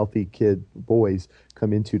sort of wealthy kid boys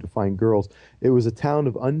come into to find girls. It was a town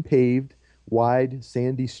of unpaved, wide,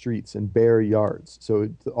 sandy streets and bare yards. So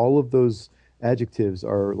all of those adjectives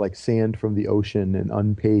are like sand from the ocean and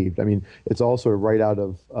unpaved. I mean, it's all sort of right out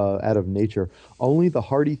of nature. Only the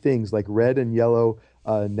hardy things like red and yellow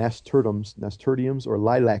nasturtiums, or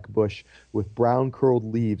lilac bush with brown curled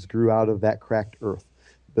leaves grew out of that cracked earth.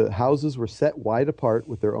 The houses were set wide apart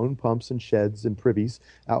with their own pumps and sheds and privies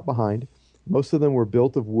out behind. Most of them were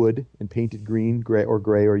built of wood and painted green, gray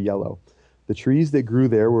or yellow. The trees that grew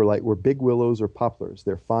there were big willows or poplars,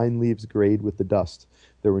 their fine leaves grayed with the dust.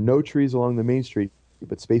 There were no trees along the main street,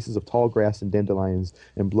 but spaces of tall grass and dandelions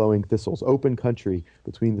and blowing thistles, open country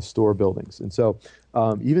between the store buildings. And so,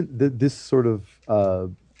 even this sort of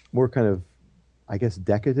more kind of, I guess,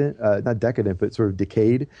 decadent, not decadent, but sort of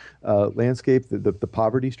decayed landscape, the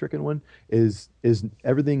poverty-stricken one, is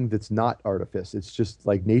everything that's not artifice. It's just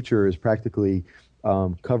like nature is practically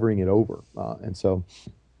covering it over. So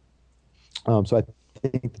I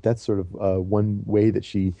think that that's sort of one way that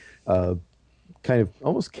she kind of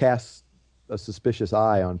almost casts a suspicious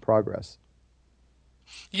eye on progress.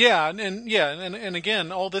 Yeah, and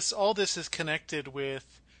again, all this is connected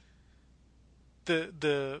with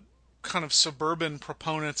the kind of suburban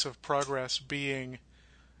proponents of progress being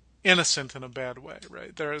innocent in a bad way,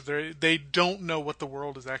 right? They don't know what the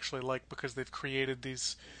world is actually like because they've created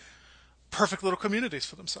these perfect little communities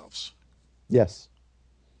for themselves. Yes,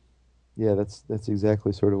 yeah, that's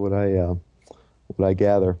exactly sort of what I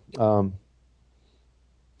gather.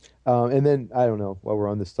 And then I don't know while we're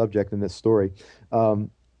on this subject in this story,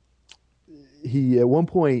 um, he at one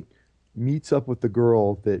point meets up with the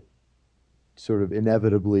girl that sort of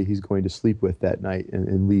inevitably he's going to sleep with that night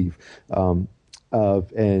and leave.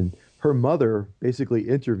 And her mother basically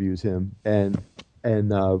interviews him and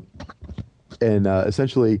uh, and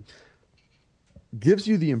essentially gives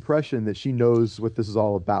you the impression that she knows what this is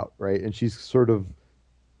all about, right? And she's sort of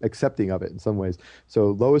accepting of it in some ways.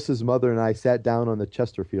 So Lois's mother and I sat down on the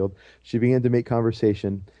Chesterfield. She began to make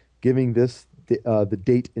conversation, giving the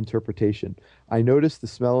date interpretation. I noticed the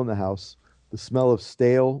smell in the house, the smell of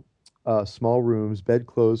stale, small rooms,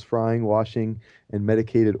 bedclothes, frying, washing, and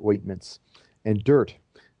medicated ointments, and dirt.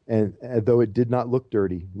 And though it did not look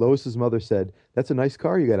dirty, Lois's mother said, "That's a nice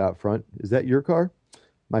car you got out front. Is that your car?"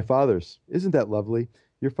 "My father's. Isn't that lovely?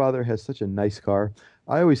 Your father has such a nice car.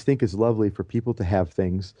 I always think it's lovely for people to have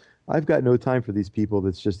things. I've got no time for these people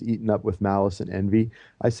that's just eaten up with malice and envy.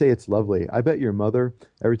 I say it's lovely. I bet your mother,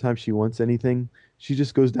 every time she wants anything, she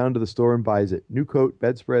just goes down to the store and buys it. New coat,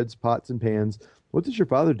 bedspreads, pots and pans. What does your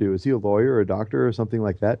father do? Is he a lawyer or a doctor or something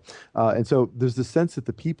like that?" And so there's the sense that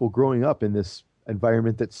the people growing up in this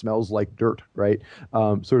environment that smells like dirt, right,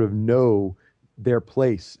 sort of know their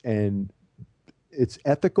place. And it's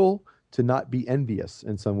ethical to not be envious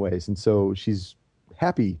in some ways. And so she's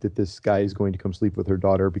happy that this guy is going to come sleep with her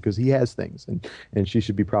daughter because he has things, and she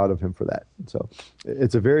should be proud of him for that. And so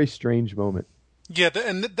it's a very strange moment. Yeah,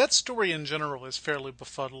 and that story in general is fairly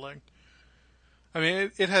befuddling. I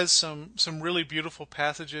mean, it has some really beautiful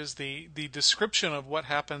passages. The description of what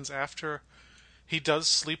happens after he does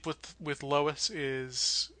sleep with Lois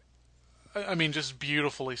is, I mean, just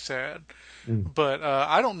beautifully sad. Mm. But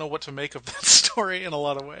I don't know what to make of that story in a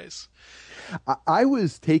lot of ways. I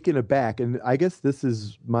was taken aback, and I guess this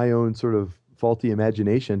is my own sort of faulty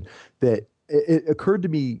imagination, that it occurred to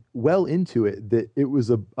me well into it that it was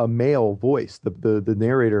a male voice. The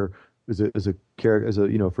narrator is a character, as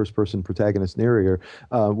a first person protagonist narrator,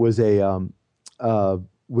 was a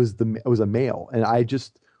male, and I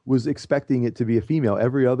just was expecting it to be a female.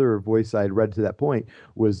 Every other voice I'd read to that point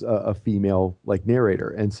was a female like narrator.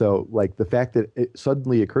 And so like the fact that it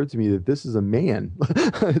suddenly occurred to me that this is a man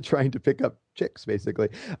trying to pick up chicks basically,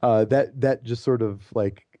 that just sort of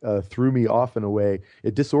like threw me off in a way.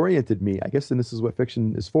 It disoriented me, I guess, and this is what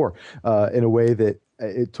fiction is for, in a way that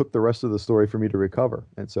it took the rest of the story for me to recover.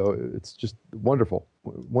 And so it's just wonderful,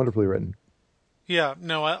 wonderfully written. Yeah,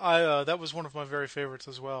 no, I that was one of my very favorites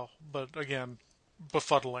as well. But again,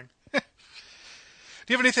 befuddling. Do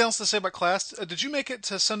you have anything else to say about class? Did you make it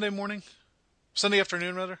to Sunday morning? Sunday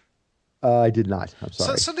afternoon, rather? I did not. I'm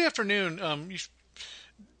sorry. Sunday afternoon,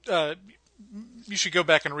 uh, you should go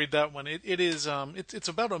back and read that one. It is it's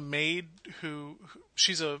about a maid who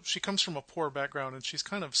she comes from a poor background, and she's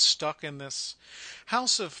kind of stuck in this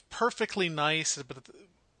house of perfectly nice, but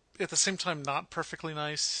at the same time not perfectly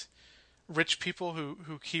nice rich people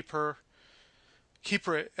who keep her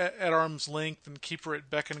at arm's length and keep her at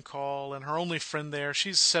beck and call. And her only friend there,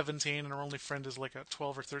 she's 17, and her only friend is like a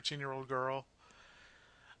 12 or 13-year-old girl.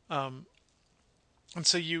 And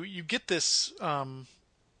so you get this. Again,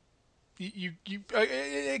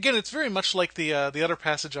 it's very much like the other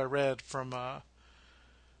passage I read from. I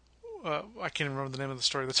can't even remember the name of the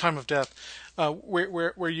story, The Time of Death,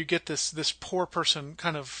 where you get this poor person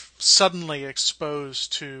kind of suddenly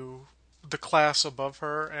exposed to the class above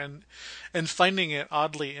her and finding it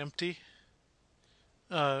oddly empty,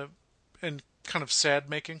 and kind of sad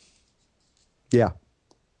making. Yeah.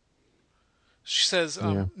 She says,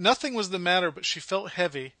 Yeah. nothing was the matter, but she felt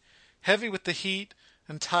heavy with the heat,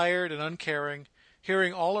 and tired and uncaring,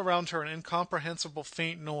 hearing all around her an incomprehensible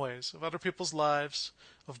faint noise of other people's lives,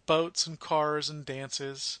 of boats and cars and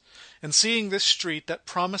dances, and seeing this street, that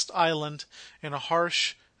promised island, in a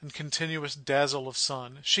harsh and continuous dazzle of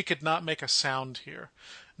sun. She could not make a sound here,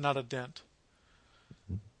 not a dent.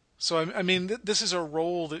 So, I mean, this is a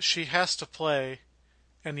role that she has to play,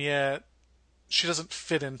 and yet she doesn't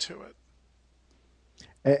fit into it.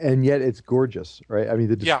 And yet it's gorgeous, right? I mean,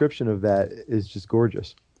 the Yeah. description of that is just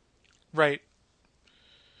gorgeous. Right.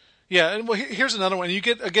 Yeah, and well, here's another one. You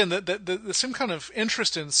get, again, the same kind of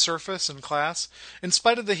interest in surface and class. In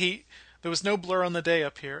spite of the heat, there was no blur on the day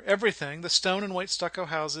up here. Everything, the stone and white stucco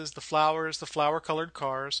houses, the flowers, the flower-colored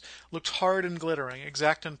cars, looked hard and glittering,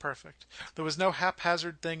 exact and perfect. There was no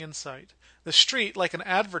haphazard thing in sight. The street, like an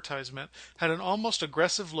advertisement, had an almost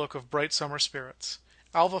aggressive look of bright summer spirits.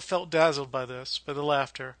 Alva felt dazzled by this, by the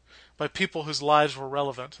laughter, by people whose lives were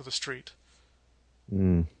relevant to the street.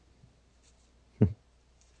 Mm.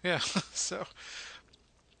 Yeah, so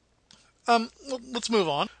let's move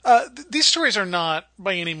on. These stories are not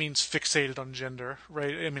by any means fixated on gender,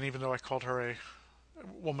 right? I mean, even though I called her a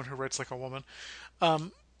woman who writes like a woman.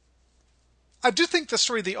 I do think the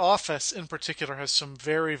story The Office in particular has some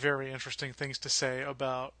very, very interesting things to say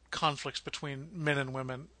about conflicts between men and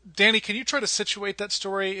women. Danny, can you try to situate that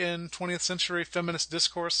story in 20th century feminist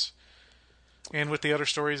discourse and with the other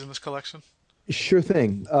stories in this collection? Sure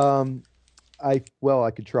thing. I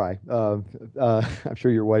could try. I'm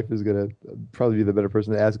sure your wife is going to probably be the better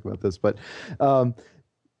person to ask about this, but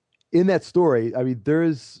in that story, I mean, there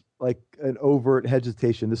is like an overt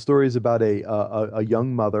hesitation. The story is about a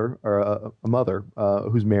young mother or a mother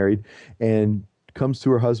who's married and comes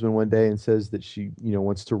to her husband one day and says that she,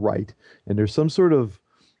 wants to write, and there's some sort of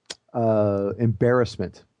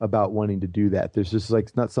embarrassment about wanting to do that. There's just like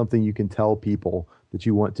it's not something you can tell people that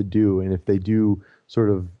you want to do, and if they do,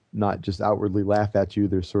 sort of not just outwardly laugh at you,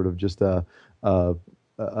 there's sort of just an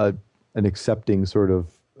accepting sort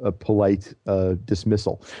of a polite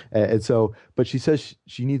dismissal. And so, but she says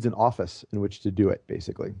she needs an office in which to do it,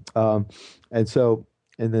 basically. And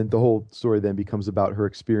then the whole story then becomes about her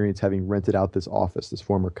experience having rented out this office, this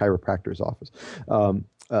former chiropractor's office,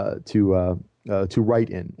 to write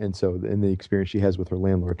in. And so, in the experience she has with her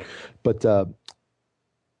landlord. But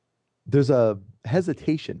there's a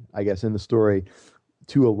hesitation, I guess, in the story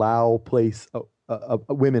to allow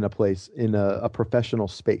women a place in a professional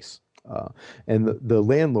space. And the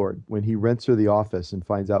landlord, when he rents her the office and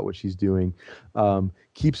finds out what she's doing,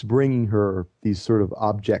 keeps bringing her these sort of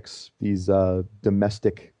objects, these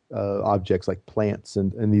domestic objects like plants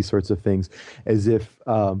and these sorts of things, as if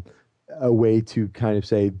a way to kind of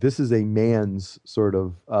say, this is a man's sort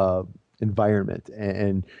of environment,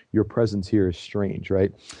 and your presence here is strange,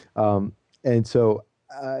 right? And so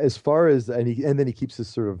as far as and then he keeps this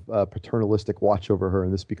sort of paternalistic watch over her,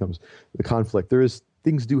 and this becomes the conflict.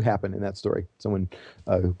 Things do happen in that story. Someone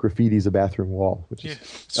graffitis a bathroom wall, which is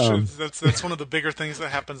it's true. That's one of the bigger things that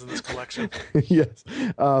happens in this collection. Yes,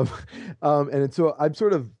 and so I'm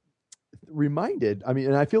sort of reminded. I mean,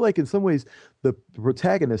 and I feel like in some ways the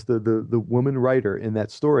protagonist, the woman writer in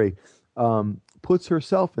that story, puts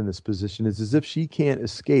herself in this position. It's as if she can't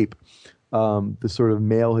escape the sort of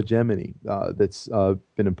male hegemony that's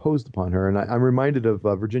been imposed upon her. And I'm reminded of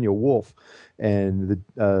Virginia Woolf and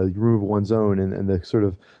the Room of One's Own, and the sort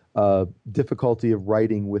of difficulty of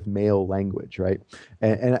writing with male language, right?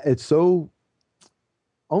 And it's so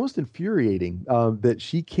almost infuriating that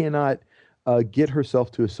she cannot get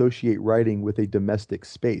herself to associate writing with a domestic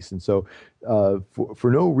space. And so,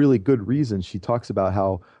 for no really good reason, she talks about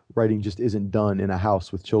how writing just isn't done in a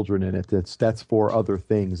house with children in it. That's for other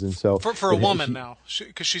things. And so, For a woman now,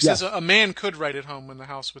 because she says yes, a man could write at home in the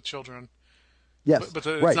house with children, yes, but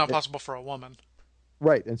it's right. not possible for a woman.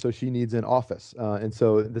 Right, and so she needs an office, and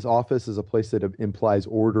so this office is a place that implies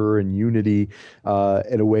order and unity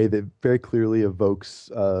in a way that very clearly evokes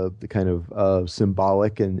the kind of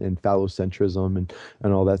symbolic and phallocentrism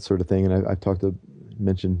and all that sort of thing. And I've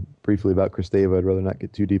mentioned briefly about Kristeva. I'd rather not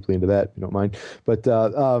get too deeply into that, if you don't mind. But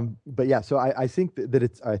yeah, so I think that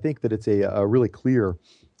it's a really clear.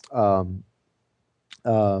 Um,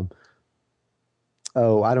 um,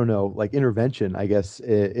 oh, I don't know, like intervention, I guess,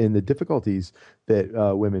 in the difficulties that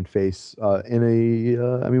women face I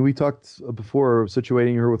mean, we talked before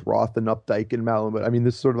situating her with Roth and Updike and Mallon, but I mean,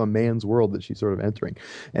 this is sort of a man's world that she's sort of entering.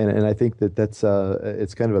 And I think that's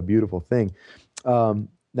it's kind of a beautiful thing.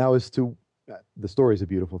 Now as to the story is a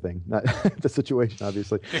beautiful thing, not the situation,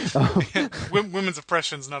 obviously. Women's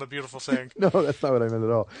oppression is not a beautiful thing. No, that's not what I meant at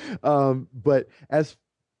all. But as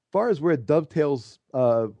far as where it dovetails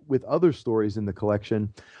with other stories in the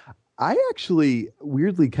collection, I actually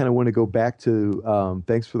weirdly kind of want to go back to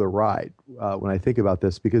Thanks for the Ride when I think about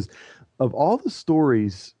this, because of all the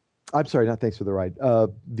stories, I'm sorry, not Thanks for the Ride.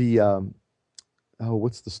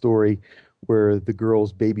 What's the story where the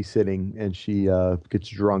girl's babysitting and she gets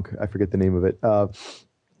drunk? I forget the name of it.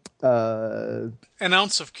 An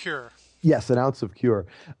Ounce of Cure. Yes, An Ounce of Cure.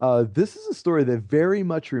 This is a story that very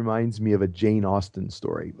much reminds me of a Jane Austen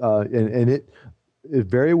story, and it is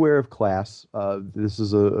very aware of class. This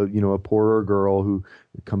is a poorer girl who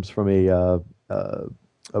comes from a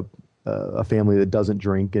family that doesn't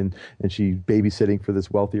drink, and she's babysitting for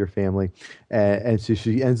this wealthier family, and so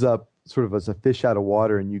she ends up sort of as a fish out of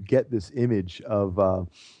water, and you get this image of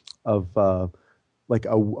like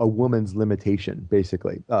a woman's limitation,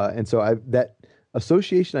 basically, and so that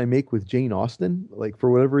association I make with Jane Austen, like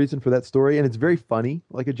for whatever reason for that story, and it's very funny,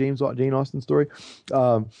 like a Jane Austen story.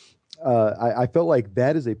 I felt like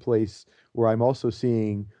that is a place where I'm also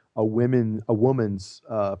seeing a woman's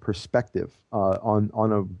perspective on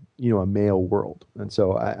a male world, and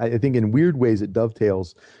so I think in weird ways it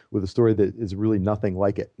dovetails with a story that is really nothing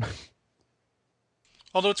like it.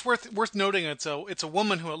 Although it's worth noting, it's a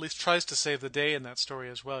woman who at least tries to save the day in that story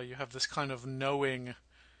as well. You have this kind of knowing,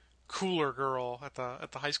 cooler girl at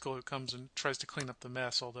the high school who comes and tries to clean up the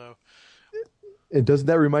mess. Although, And doesn't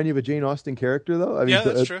that remind you of a Jane Austen character, though? I mean, yeah,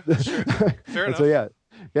 that's true. That's true. Fair enough. So yeah,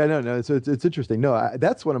 no. So it's interesting. No,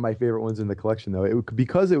 that's one of my favorite ones in the collection, though.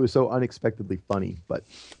 Because it was so unexpectedly funny. But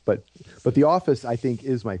The Office, I think,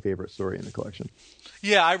 is my favorite story in the collection.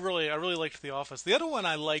 Yeah, I really liked The Office. The other one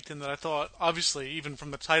I liked, and that I thought, obviously, even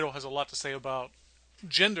from the title, has a lot to say about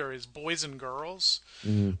gender, is Boys and Girls,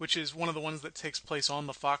 which is one of the ones that takes place on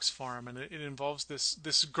the Fox farm, and it involves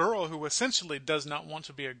this girl who essentially does not want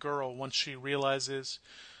to be a girl once she realizes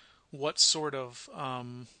what sort of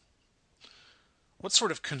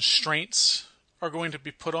constraints are going to be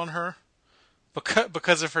put on her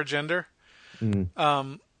because of her gender.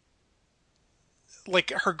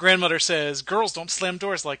 Like her grandmother says, girls don't slam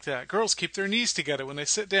doors like that. Girls keep their knees together when they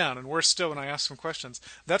sit down. And worse still, when I ask them questions,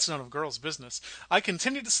 that's none of girls' business. I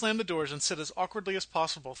continued to slam the doors and sit as awkwardly as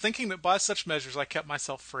possible, thinking that by such measures I kept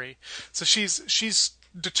myself free. So she's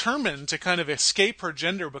determined to kind of escape her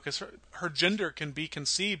gender, because her gender can be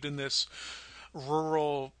conceived in this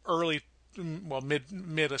rural, early, well,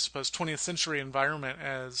 mid I suppose 20th century environment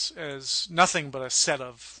as nothing but a set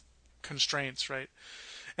of constraints, right?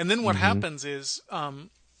 And then what happens is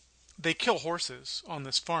they kill horses on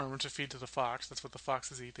this farm to feed to the fox. That's what the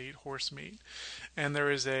foxes eat. They eat horse meat. And there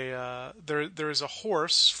is a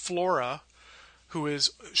horse, Flora,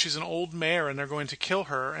 she's an old mare, and they're going to kill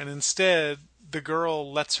her. And instead, the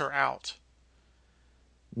girl lets her out.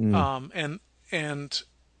 And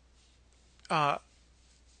her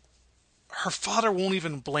father won't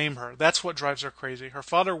even blame her. That's what drives her crazy. Her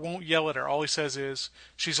father won't yell at her. All he says is,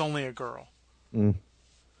 "She's only a girl."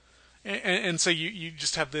 And so you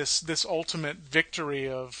just have this ultimate victory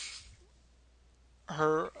of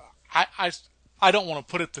her. I don't want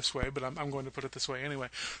to put it this way, but I'm going to put it this way anyway.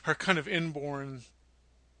 Her kind of inborn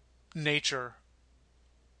nature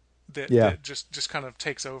that just kind of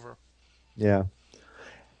takes over. Yeah.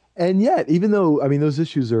 And yet, even though, I mean, those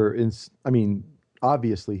issues are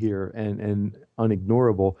obviously here and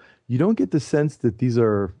unignorable, you don't get the sense that these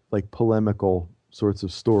are like polemical sorts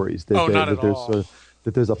of stories, Oh, not at all.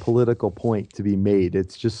 that there's a political point to be made.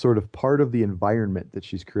 It's just sort of part of the environment that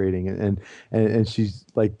she's creating, and she's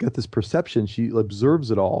like got this perception. She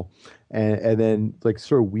observes it all, and then like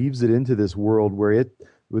sort of weaves it into this world where it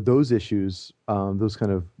with those issues, those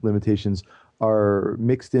kind of limitations are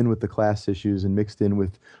mixed in with the class issues and mixed in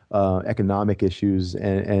with economic issues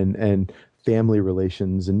and family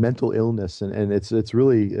relations and mental illness, and it's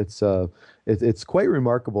really it's quite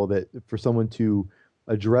remarkable that for someone to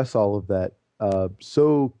address all of that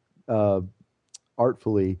so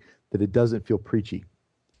artfully that it doesn't feel preachy.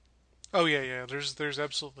 Oh yeah, yeah. There's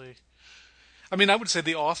absolutely. I mean, I would say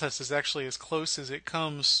The Office is actually as close as it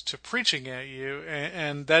comes to preaching at you,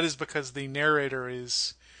 and that is because the narrator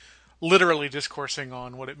is literally discoursing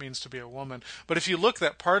on what it means to be a woman. But if you look,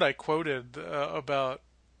 that part I quoted about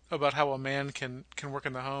how a man can work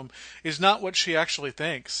in the home is not what she actually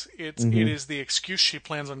thinks. It Hmm. is the excuse she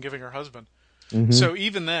plans on giving her husband. Hmm. So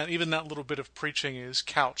even that little bit of preaching is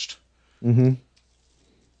couched. Hmm.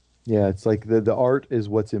 Yeah, it's like the art is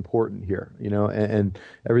what's important here, and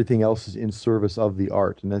everything else is in service of the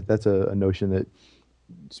art, and that's a notion that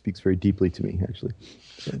speaks very deeply to me, actually.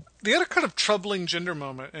 So, The other kind of troubling gender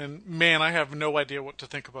moment, and man, I have no idea what to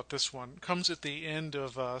think about this one, comes at the end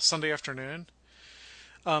of Sunday Afternoon.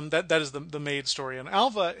 That is the maid story, and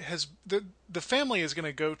Alva has the family is going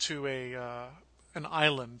to go to a an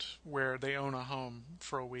island where they own a home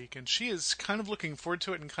for a week, and she is kind of looking forward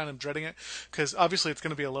to it and kind of dreading it because obviously it's going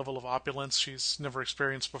to be a level of opulence she's never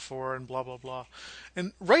experienced before, and blah blah blah.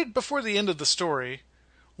 And right before the end of the story,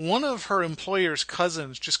 one of her employer's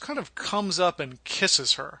cousins just kind of comes up and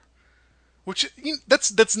kisses her. Which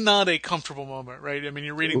that's not a comfortable moment, right? I mean,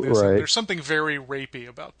 you're reading this, and right. there's something very rapey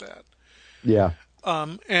about that. Yeah.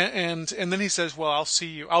 And then he says, "Well, I'll see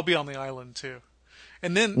you. I'll be on the island too."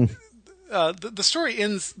 And then Mm. the story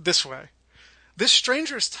ends this way: This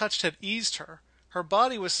stranger's touch had eased her. Her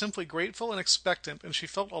body was simply grateful and expectant, and she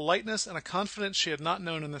felt a lightness and a confidence she had not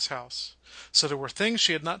known in this house. So there were things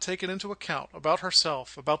she had not taken into account about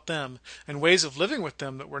herself, about them, and ways of living with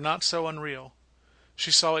them that were not so unreal.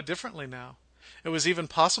 She saw it differently now. It was even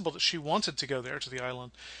possible that she wanted to go there to the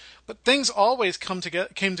island. But things always came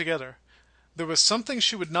together. There was something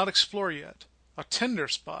she would not explore yet, a tender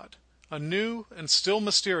spot, a new and still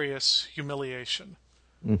mysterious humiliation.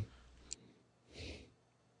 Mm.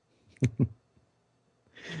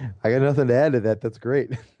 I got nothing to add to that. That's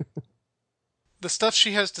great. The stuff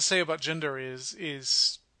she has to say about gender is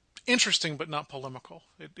interesting but not polemical.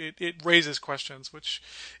 It raises questions, which,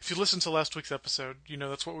 if you listen to last week's episode, you know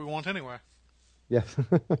that's what we want anyway. Yes.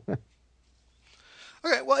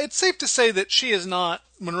 Okay, well, it's safe to say that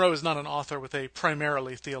Munro is not an author with a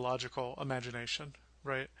primarily theological imagination,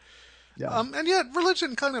 right? Yeah. And yet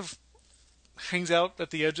religion kind of hangs out at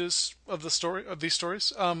the edges of these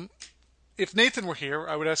stories. If Nathan were here,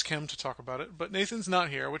 I would ask him to talk about it, but Nathan's not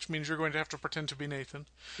here, which means you're going to have to pretend to be Nathan.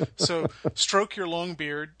 So stroke your long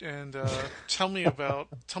beard and tell me about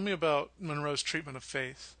Munro's treatment of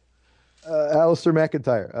faith. Alistair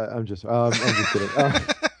McIntyre. I'm just kidding.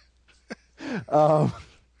 Um,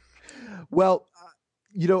 well,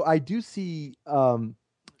 I do see the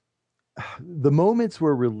moments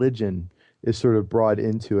where religion is sort of brought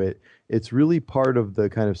into it. It's really part of the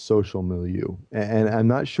kind of social milieu, and I'm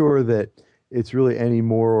not sure that it's really any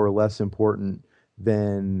more or less important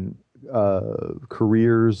than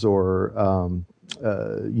careers or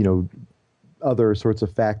other sort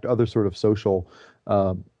of social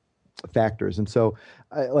factors. And so,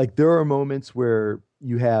 like, there are moments where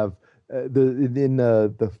you have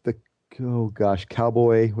the oh gosh,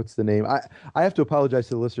 Cowboy, what's the name? I have to apologize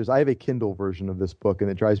to the listeners. I have a Kindle version of this book,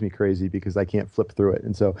 and it drives me crazy because I can't flip through it.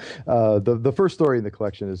 And so, the first story in the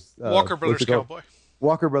collection is Walker what's Brothers it called? Cowboy.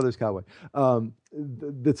 Walker Brothers Cowboy.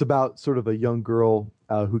 That's about sort of a young girl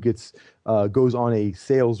who goes on a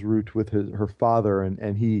sales route with her father,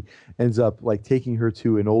 and he ends up like taking her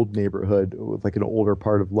to an old neighborhood with like an older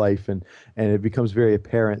part of life, and it becomes very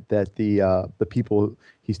apparent that the people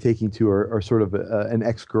he's taking to are sort of an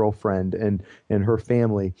ex-girlfriend and her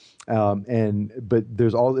family, but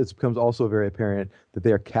it becomes also very apparent that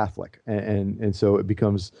they are Catholic, and so it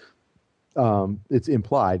becomes it's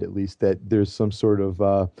implied, at least, that there's some sort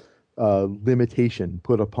of limitation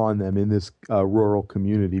put upon them in this rural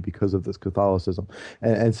community because of this Catholicism.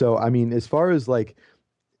 And so, I mean, as far as like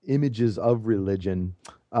images of religion,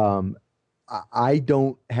 I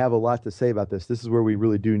don't have a lot to say about this. This is where we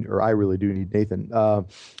really do, or I really do need Nathan.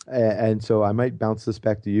 And so I might bounce this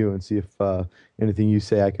back to you and see if anything you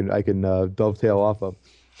say I can dovetail off of.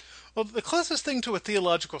 Well, the closest thing to a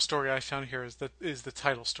theological story I found here is the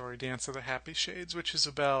title story, "Dance of the Happy Shades," which is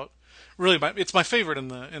about really it's my favorite in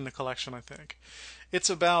the collection. I think it's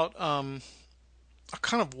about a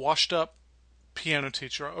kind of washed up piano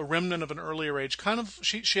teacher, a remnant of an earlier age. Kind of,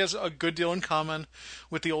 she has a good deal in common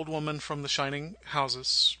with the old woman from the Shining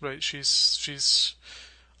Houses, right? She's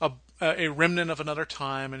a remnant of another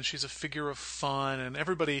time, and she's a figure of fun, and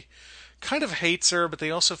everybody kind of hates her, but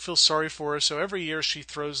they also feel sorry for her. So every year she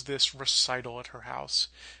throws this recital at her house,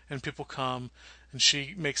 and people come, and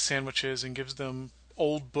she makes sandwiches and gives them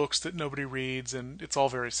old books that nobody reads, and it's all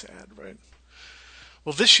very sad, right?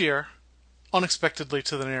 Well, this year, unexpectedly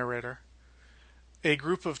to the narrator, a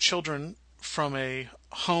group of children from a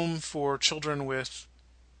home for children with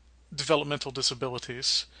developmental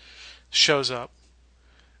disabilities shows up.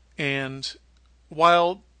 And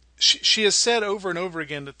while she has said over and over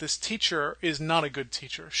again that this teacher is not a good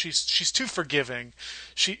teacher, she's too forgiving,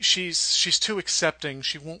 she's too accepting,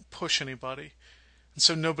 she won't push anybody, and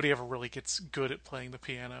so nobody ever really gets good at playing the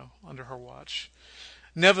piano under her watch.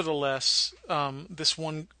 Nevertheless, this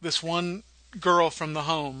one girl from the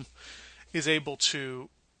home is able to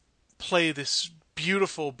play this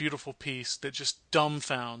beautiful, beautiful piece that just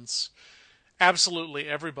dumbfounds absolutely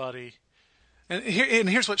everybody. And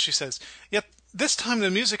here's what she says. Yet this time the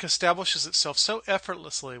music establishes itself so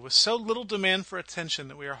effortlessly, with so little demand for attention,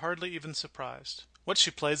 that we are hardly even surprised. What she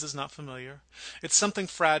plays is not familiar. It's something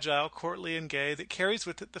fragile, courtly, and gay that carries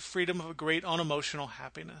with it the freedom of a great unemotional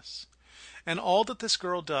happiness. And all that this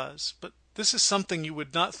girl does, but this is something you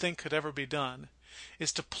would not think could ever be done,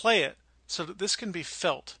 is to play it so that this can be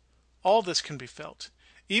felt. All this can be felt,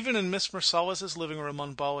 even in Miss Marsalis' living room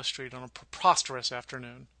on Bala Street on a preposterous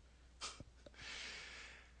afternoon.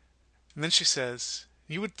 And then she says,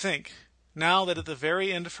 "You would think, now that at the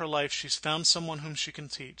very end of her life she's found someone whom she can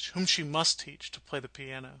teach, whom she must teach, to play the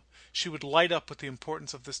piano, she would light up with the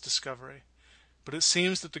importance of this discovery. But it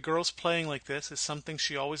seems that the girl's playing like this is something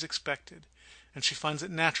she always expected, and she finds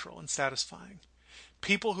it natural and satisfying.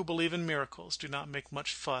 People who believe in miracles do not make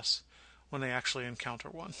much fuss when they actually encounter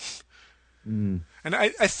one." Mm. And I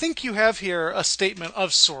think you have here a statement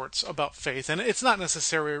of sorts about faith, and it's not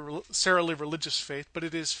necessarily religious faith, but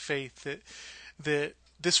it is faith that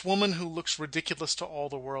this woman who looks ridiculous to all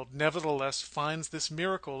the world nevertheless finds this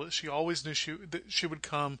miracle that she always knew that she would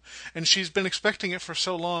come, and she's been expecting it for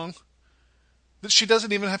so long that she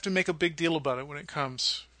doesn't even have to make a big deal about it when it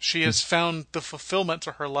comes. She has found the fulfillment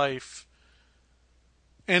to her life,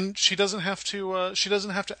 and she doesn't have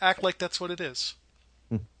to act like that's what it is.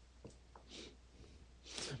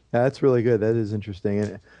 That's really good. That is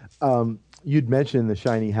interesting. And you'd mentioned the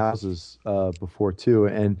shiny houses before too,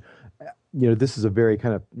 and this is a very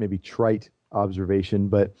kind of maybe trite observation,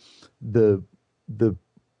 but the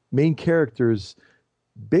main character's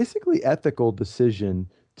basically ethical decision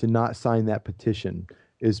to not sign that petition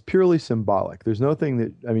is purely symbolic. There's nothing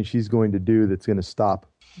that she's going to do that's going to stop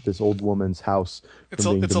this old woman's house from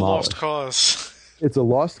being It's demolished. a lost cause. It's a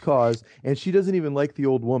lost cause, and she doesn't even like the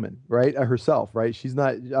old woman, right? Herself, right? She's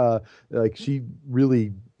not she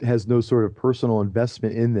really has no sort of personal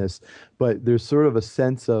investment in this, but there's sort of a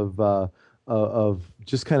sense of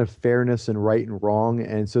just kind of fairness and right and wrong,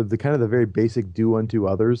 and so the kind of the very basic do unto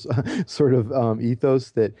others sort of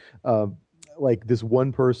ethos that like this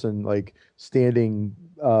one person like standing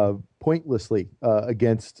pointlessly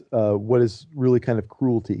against what is really kind of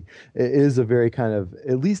cruelty. It is a very kind of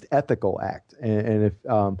at least ethical act, and if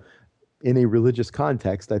in a religious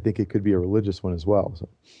context, I think it could be a religious one as well. So.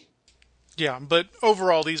 Yeah, but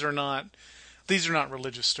overall, these are not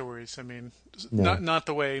religious stories. I mean, No. not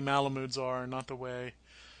the way Malamudes are, not the way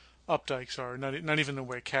Updikes are, not even the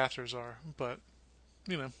way Cathars are. But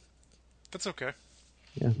that's okay.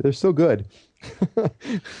 Yeah, they're so good.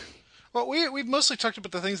 Well, we've mostly talked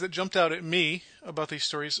about the things that jumped out at me about these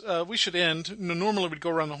stories. We should end. Normally we'd go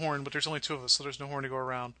around the horn, but there's only two of us, so there's no horn to go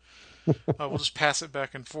around. We'll just pass it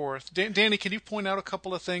back and forth. Danny, can you point out a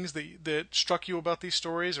couple of things that struck you about these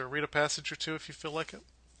stories, or read a passage or two if you feel like it?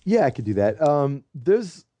 Yeah, I could do that.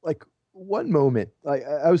 There's like one moment.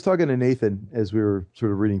 I was talking to Nathan as we were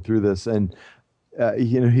sort of reading through this, and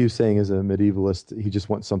he was saying as a medievalist, he just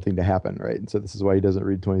wants something to happen, right? And so this is why he doesn't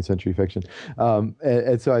read 20th century fiction.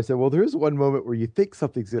 And so I said, well, there is one moment where you think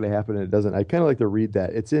something's going to happen and it doesn't. I'd kind of like to read that.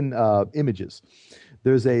 It's in Images.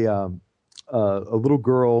 There's a little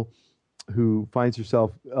girl who finds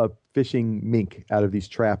herself fishing mink out of these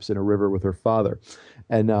traps in a river with her father,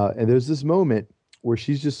 and there's this moment where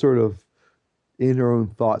she's just sort of in her own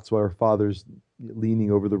thoughts while her father's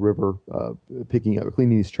leaning over the river,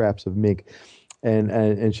 cleaning these traps of mink.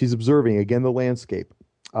 And she's observing again the landscape,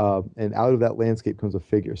 and out of that landscape comes a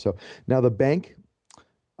figure. So now the bank,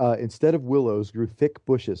 instead of willows, grew thick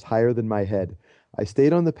bushes higher than my head. I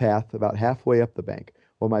stayed on the path about halfway up the bank,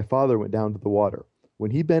 while my father went down to the water.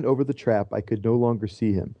 When he bent over the trap, I could no longer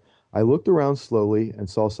see him. I looked around slowly and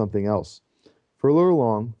saw something else. Further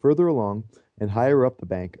along, and higher up the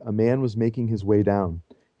bank, a man was making his way down.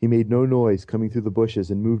 He made no noise coming through the bushes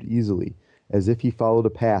and moved easily, as if he followed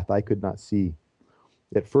a path I could not see.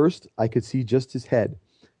 At first, I could see just his head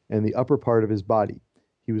and the upper part of his body.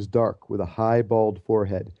 He was dark, with a high, bald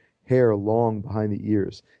forehead, hair long behind the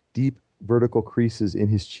ears, deep vertical creases in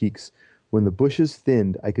his cheeks. When the bushes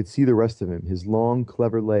thinned, I could see the rest of him, his long,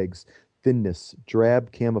 clever legs, thinness,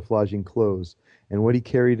 drab camouflaging clothes, and what he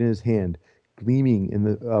carried in his hand, gleaming in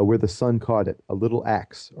the where the sun caught it, a little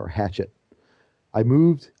axe or hatchet. I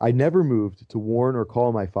never moved to warn or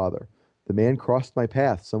call my father. The man crossed my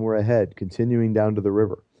path somewhere ahead, continuing down to the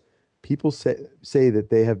river. People say that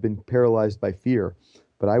they have been paralyzed by fear,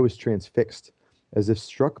 but I was transfixed, as if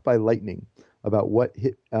struck by lightning. What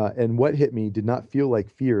hit me did not feel like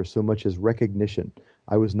fear so much as recognition.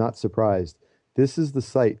 I was not surprised. This is the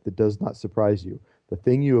sight that does not surprise you. The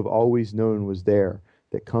thing you have always known was there,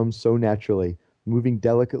 that comes so naturally, moving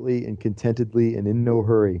delicately and contentedly and in no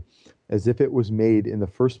hurry, as if it was made in the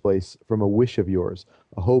first place from a wish of yours,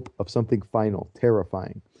 a hope of something final,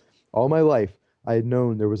 terrifying. All my life, I had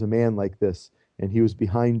known there was a man like this, and he was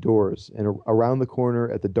behind doors and around the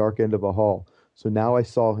corner at the dark end of a hall. So now I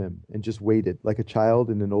saw him and just waited, like a child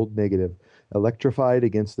in an old negative, electrified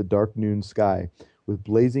against the dark noon sky, with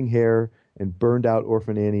blazing hair and burned out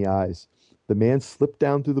Orphan Annie eyes. The man slipped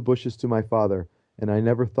down through the bushes to my father, and I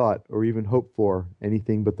never thought or even hoped for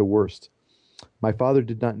anything but the worst. My father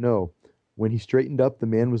did not know. When he straightened up, the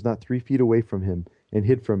man was not 3 feet away from him and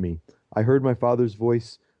hid from me. I heard my father's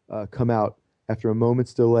voice come out after a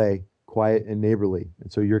moment's delay, quiet and neighborly.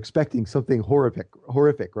 And so you're expecting something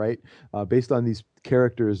horrific, right? Based on these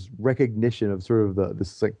characters' recognition of sort of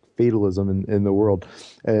this like fatalism in the world.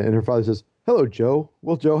 And her father says, "Hello, Joe.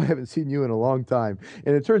 Well, Joe, I haven't seen you in a long time."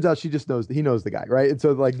 And it turns out she just knows he knows the guy, right? And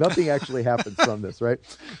so like nothing actually happens from this, right?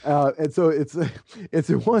 And so it's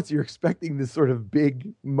at once you're expecting this sort of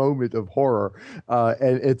big moment of horror,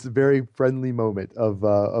 and it's a very friendly moment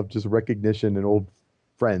of just recognition and old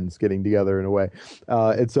friends getting together in a way.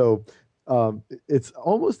 And so it's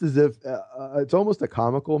almost as if it's almost a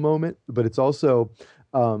comical moment, but it's also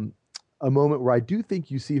a moment where I do think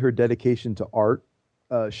you see her dedication to art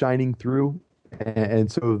shining through,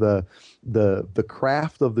 and so the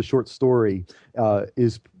craft of the short story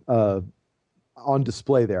is on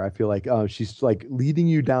display there. I feel like she's like leading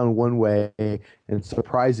you down one way and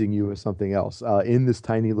surprising you with something else in this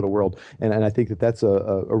tiny little world, and I think that's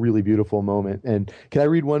a really beautiful moment. And can I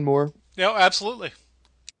read one more? Yeah, absolutely.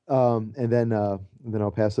 And then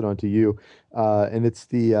I'll pass it on to you. And it's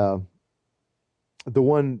the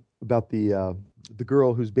one about the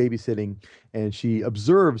girl who's babysitting, and she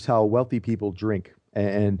observes how wealthy people drink,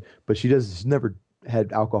 but she's never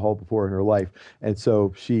had alcohol before in her life, and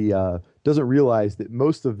so she doesn't realize that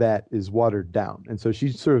most of that is watered down, and so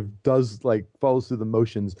she sort of follows through the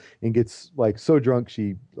motions and gets like so drunk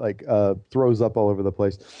she throws up all over the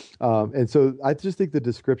place, and so I just think the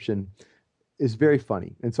description is very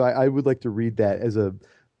funny, and so I would like to read that as a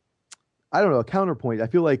counterpoint. I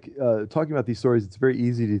feel like talking about these stories, it's very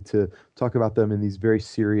easy to talk about them in these very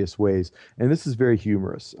serious ways. And this is very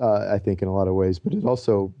humorous, I think, in a lot of ways, but it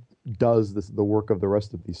also does the work of the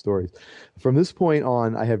rest of these stories. From this point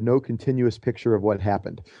on, I have no continuous picture of what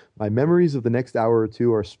happened. My memories of the next hour or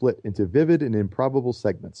two are split into vivid and improbable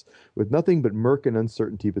segments, with nothing but murk and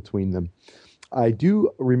uncertainty between them. I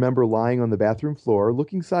do remember lying on the bathroom floor,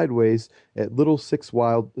 looking sideways at little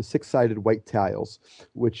six-sided white tiles,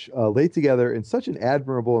 which lay together in such an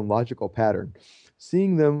admirable and logical pattern.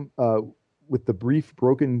 Seeing them with the brief,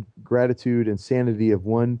 broken gratitude and sanity of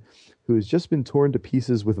one who has just been torn to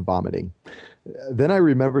pieces with vomiting. Then I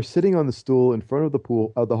remember sitting on the stool in front of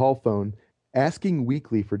the hall phone, asking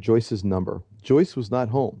weakly for Joyce's number. Joyce was not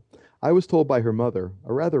home. I was told by her mother,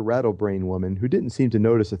 a rather rattle-brained woman who didn't seem to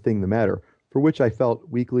notice a thing the matter, for which I felt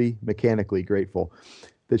weakly, mechanically grateful,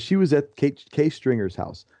 that she was at Kay Stringer's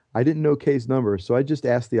house. I didn't know Kay's number, so I just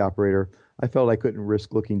asked the operator. I felt I couldn't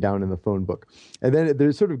risk looking down in the phone book. And then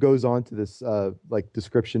it sort of goes on to this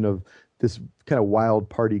description of this kind of wild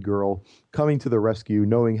party girl coming to the rescue,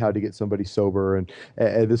 knowing how to get somebody sober and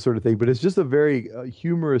this sort of thing. But it's just a very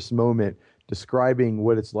humorous moment describing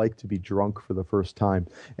what it's like to be drunk for the first time.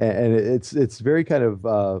 And it's very kind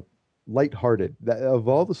of lighthearted. That of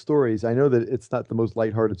all the stories, I know that it's not the most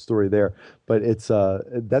lighthearted story there, but it's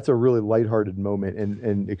that's a really lighthearted moment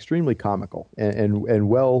and extremely comical and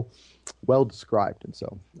well described. And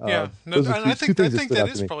so Yeah, no, those are and I two think I things that think stood that out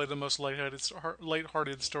to is me. probably the most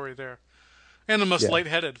lighthearted story there, and the most Yeah.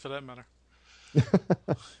 lightheaded for that matter.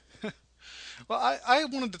 Well, I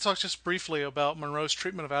wanted to talk just briefly about Monroe's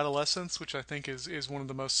treatment of adolescence, which I think is one of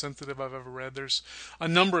the most sensitive I've ever read. There's a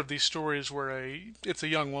number of these stories where it's a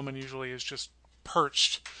young woman usually is just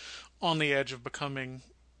perched on the edge of becoming,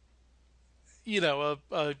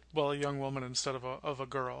 a young woman instead of a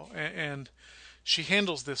girl, and she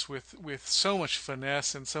handles this with so much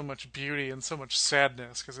finesse and so much beauty and so much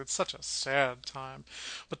sadness because it's such a sad time.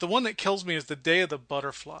 But the one that kills me is The Day of the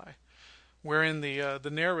Butterfly, wherein the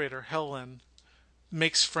narrator Helen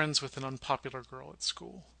makes friends with an unpopular girl at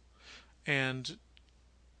school, and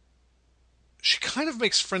she kind of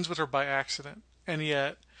makes friends with her by accident, and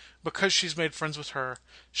yet because she's made friends with her,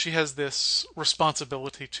 she has this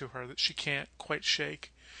responsibility to her that she can't quite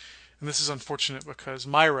shake. And this is unfortunate because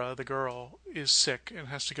Myra, the girl, is sick and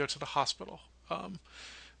has to go to the hospital.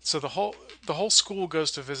 So the whole school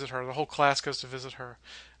goes to visit her. The whole class goes to visit her,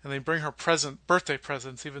 and they bring her birthday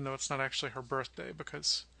presents, even though it's not actually her birthday,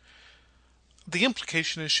 because the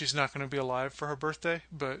implication is she's not going to be alive for her birthday,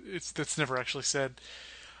 but that's never actually said.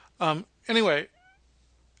 Anyway,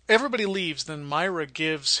 everybody leaves. Then Myra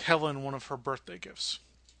gives Helen one of her birthday gifts.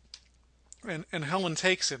 And Helen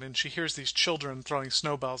takes it, and she hears these children throwing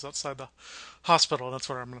snowballs outside the hospital. That's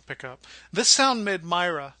what I'm going to pick up. This sound made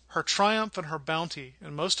Myra, her triumph and her bounty,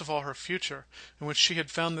 and most of all her future, in which she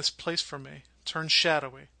had found this place for me, turn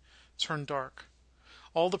shadowy, turn dark.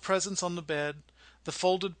 All the presents on the bed, the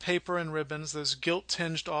folded paper and ribbons, those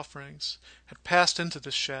guilt-tinged offerings, had passed into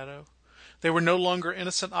this shadow. They were no longer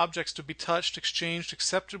innocent objects to be touched, exchanged,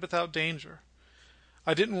 accepted without danger.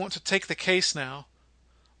 I didn't want to take the case now,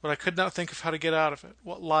 but I could not think of how to get out of it,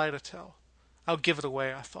 what lie to tell. I'll give it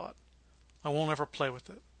away, I thought. I won't ever play with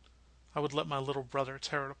it. I would let my little brother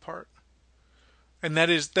tear it apart. And that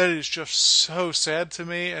is just so sad to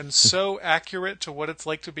me and so accurate to what it's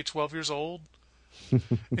like to be 12 years old.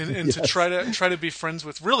 And Yes. to try to be friends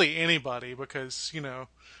with really anybody, because I'm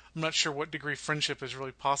not sure what degree friendship is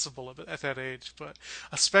really possible at that age, but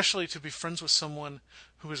especially to be friends with someone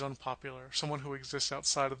who is unpopular, someone who exists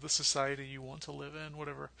outside of the society you want to live in,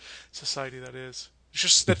 whatever society that is.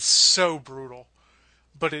 That's so brutal.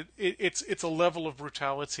 But it's a level of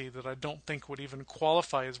brutality that I don't think would even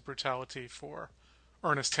qualify as brutality for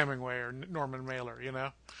Ernest Hemingway or Norman Mailer.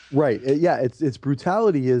 Right. Yeah. It's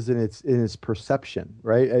brutality is in its perception,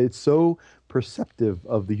 right? It's so perceptive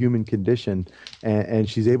of the human condition, and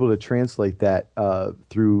she's able to translate that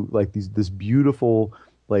through like this beautiful,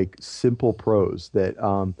 like simple prose that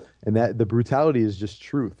and that the brutality is just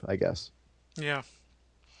truth, I guess. Yeah.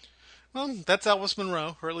 Well, that's Alice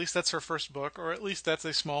Munro, or at least that's her first book, or at least that's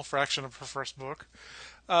a small fraction of her first book.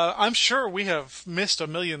 I'm sure we have missed a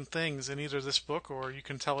million things in either this book, or you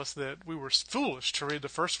can tell us that we were foolish to read the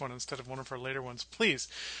first one instead of one of her later ones. Please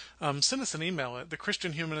send us an email at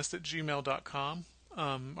thechristianhumanist@gmail.com.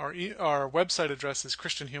 Our website address is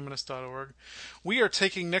christianhumanist.org. We are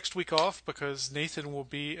taking next week off because Nathan will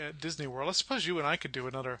be at Disney World. I suppose you and I could do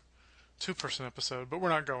another two-person episode, but we're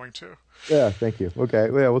not going to. Yeah. Thank you. Okay.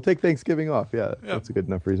 Yeah. We'll take Thanksgiving off. Yeah. That's a good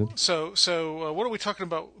enough reason. So what are we talking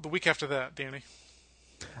about the week after that, Danny?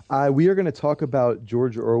 We are going to talk about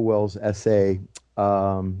George Orwell's essay,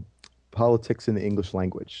 Politics in the English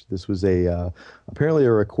Language. This was apparently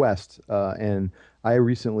a request, and I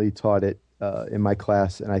recently taught it in my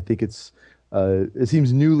class, and I think it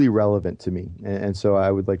seems newly relevant to me, and so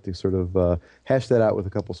I would like to sort of hash that out with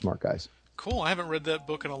a couple smart guys. Cool. I haven't read that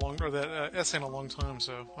book that essay in a long time,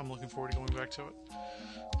 so I'm looking forward to going back to it.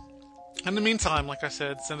 In the meantime, like I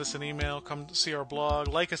said, send us an email, come see our blog,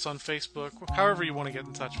 like us on Facebook, however you want to get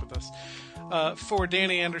in touch with us. For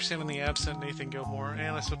Danny Anderson and the absent Nathan Gilmore,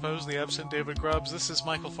 and I suppose the absent David Grubbs, this is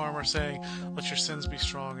Michael Farmer saying, let your sins be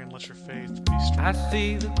strong and let your faith be strong. I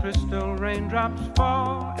see the crystal raindrops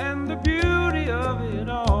fall, and the beauty of it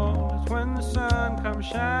all is when the sun comes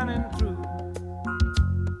shining through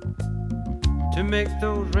to make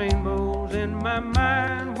those rainbows in my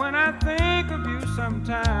mind when I think of you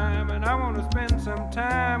sometime, and I want to spend some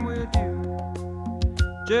time with you,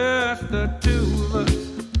 just the two of us.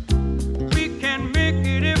 We can make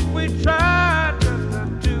it if we try, just the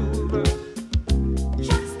two of us.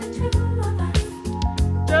 Just the two of us.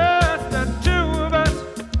 Just the two of us,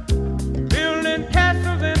 building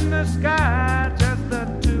castles in the sky.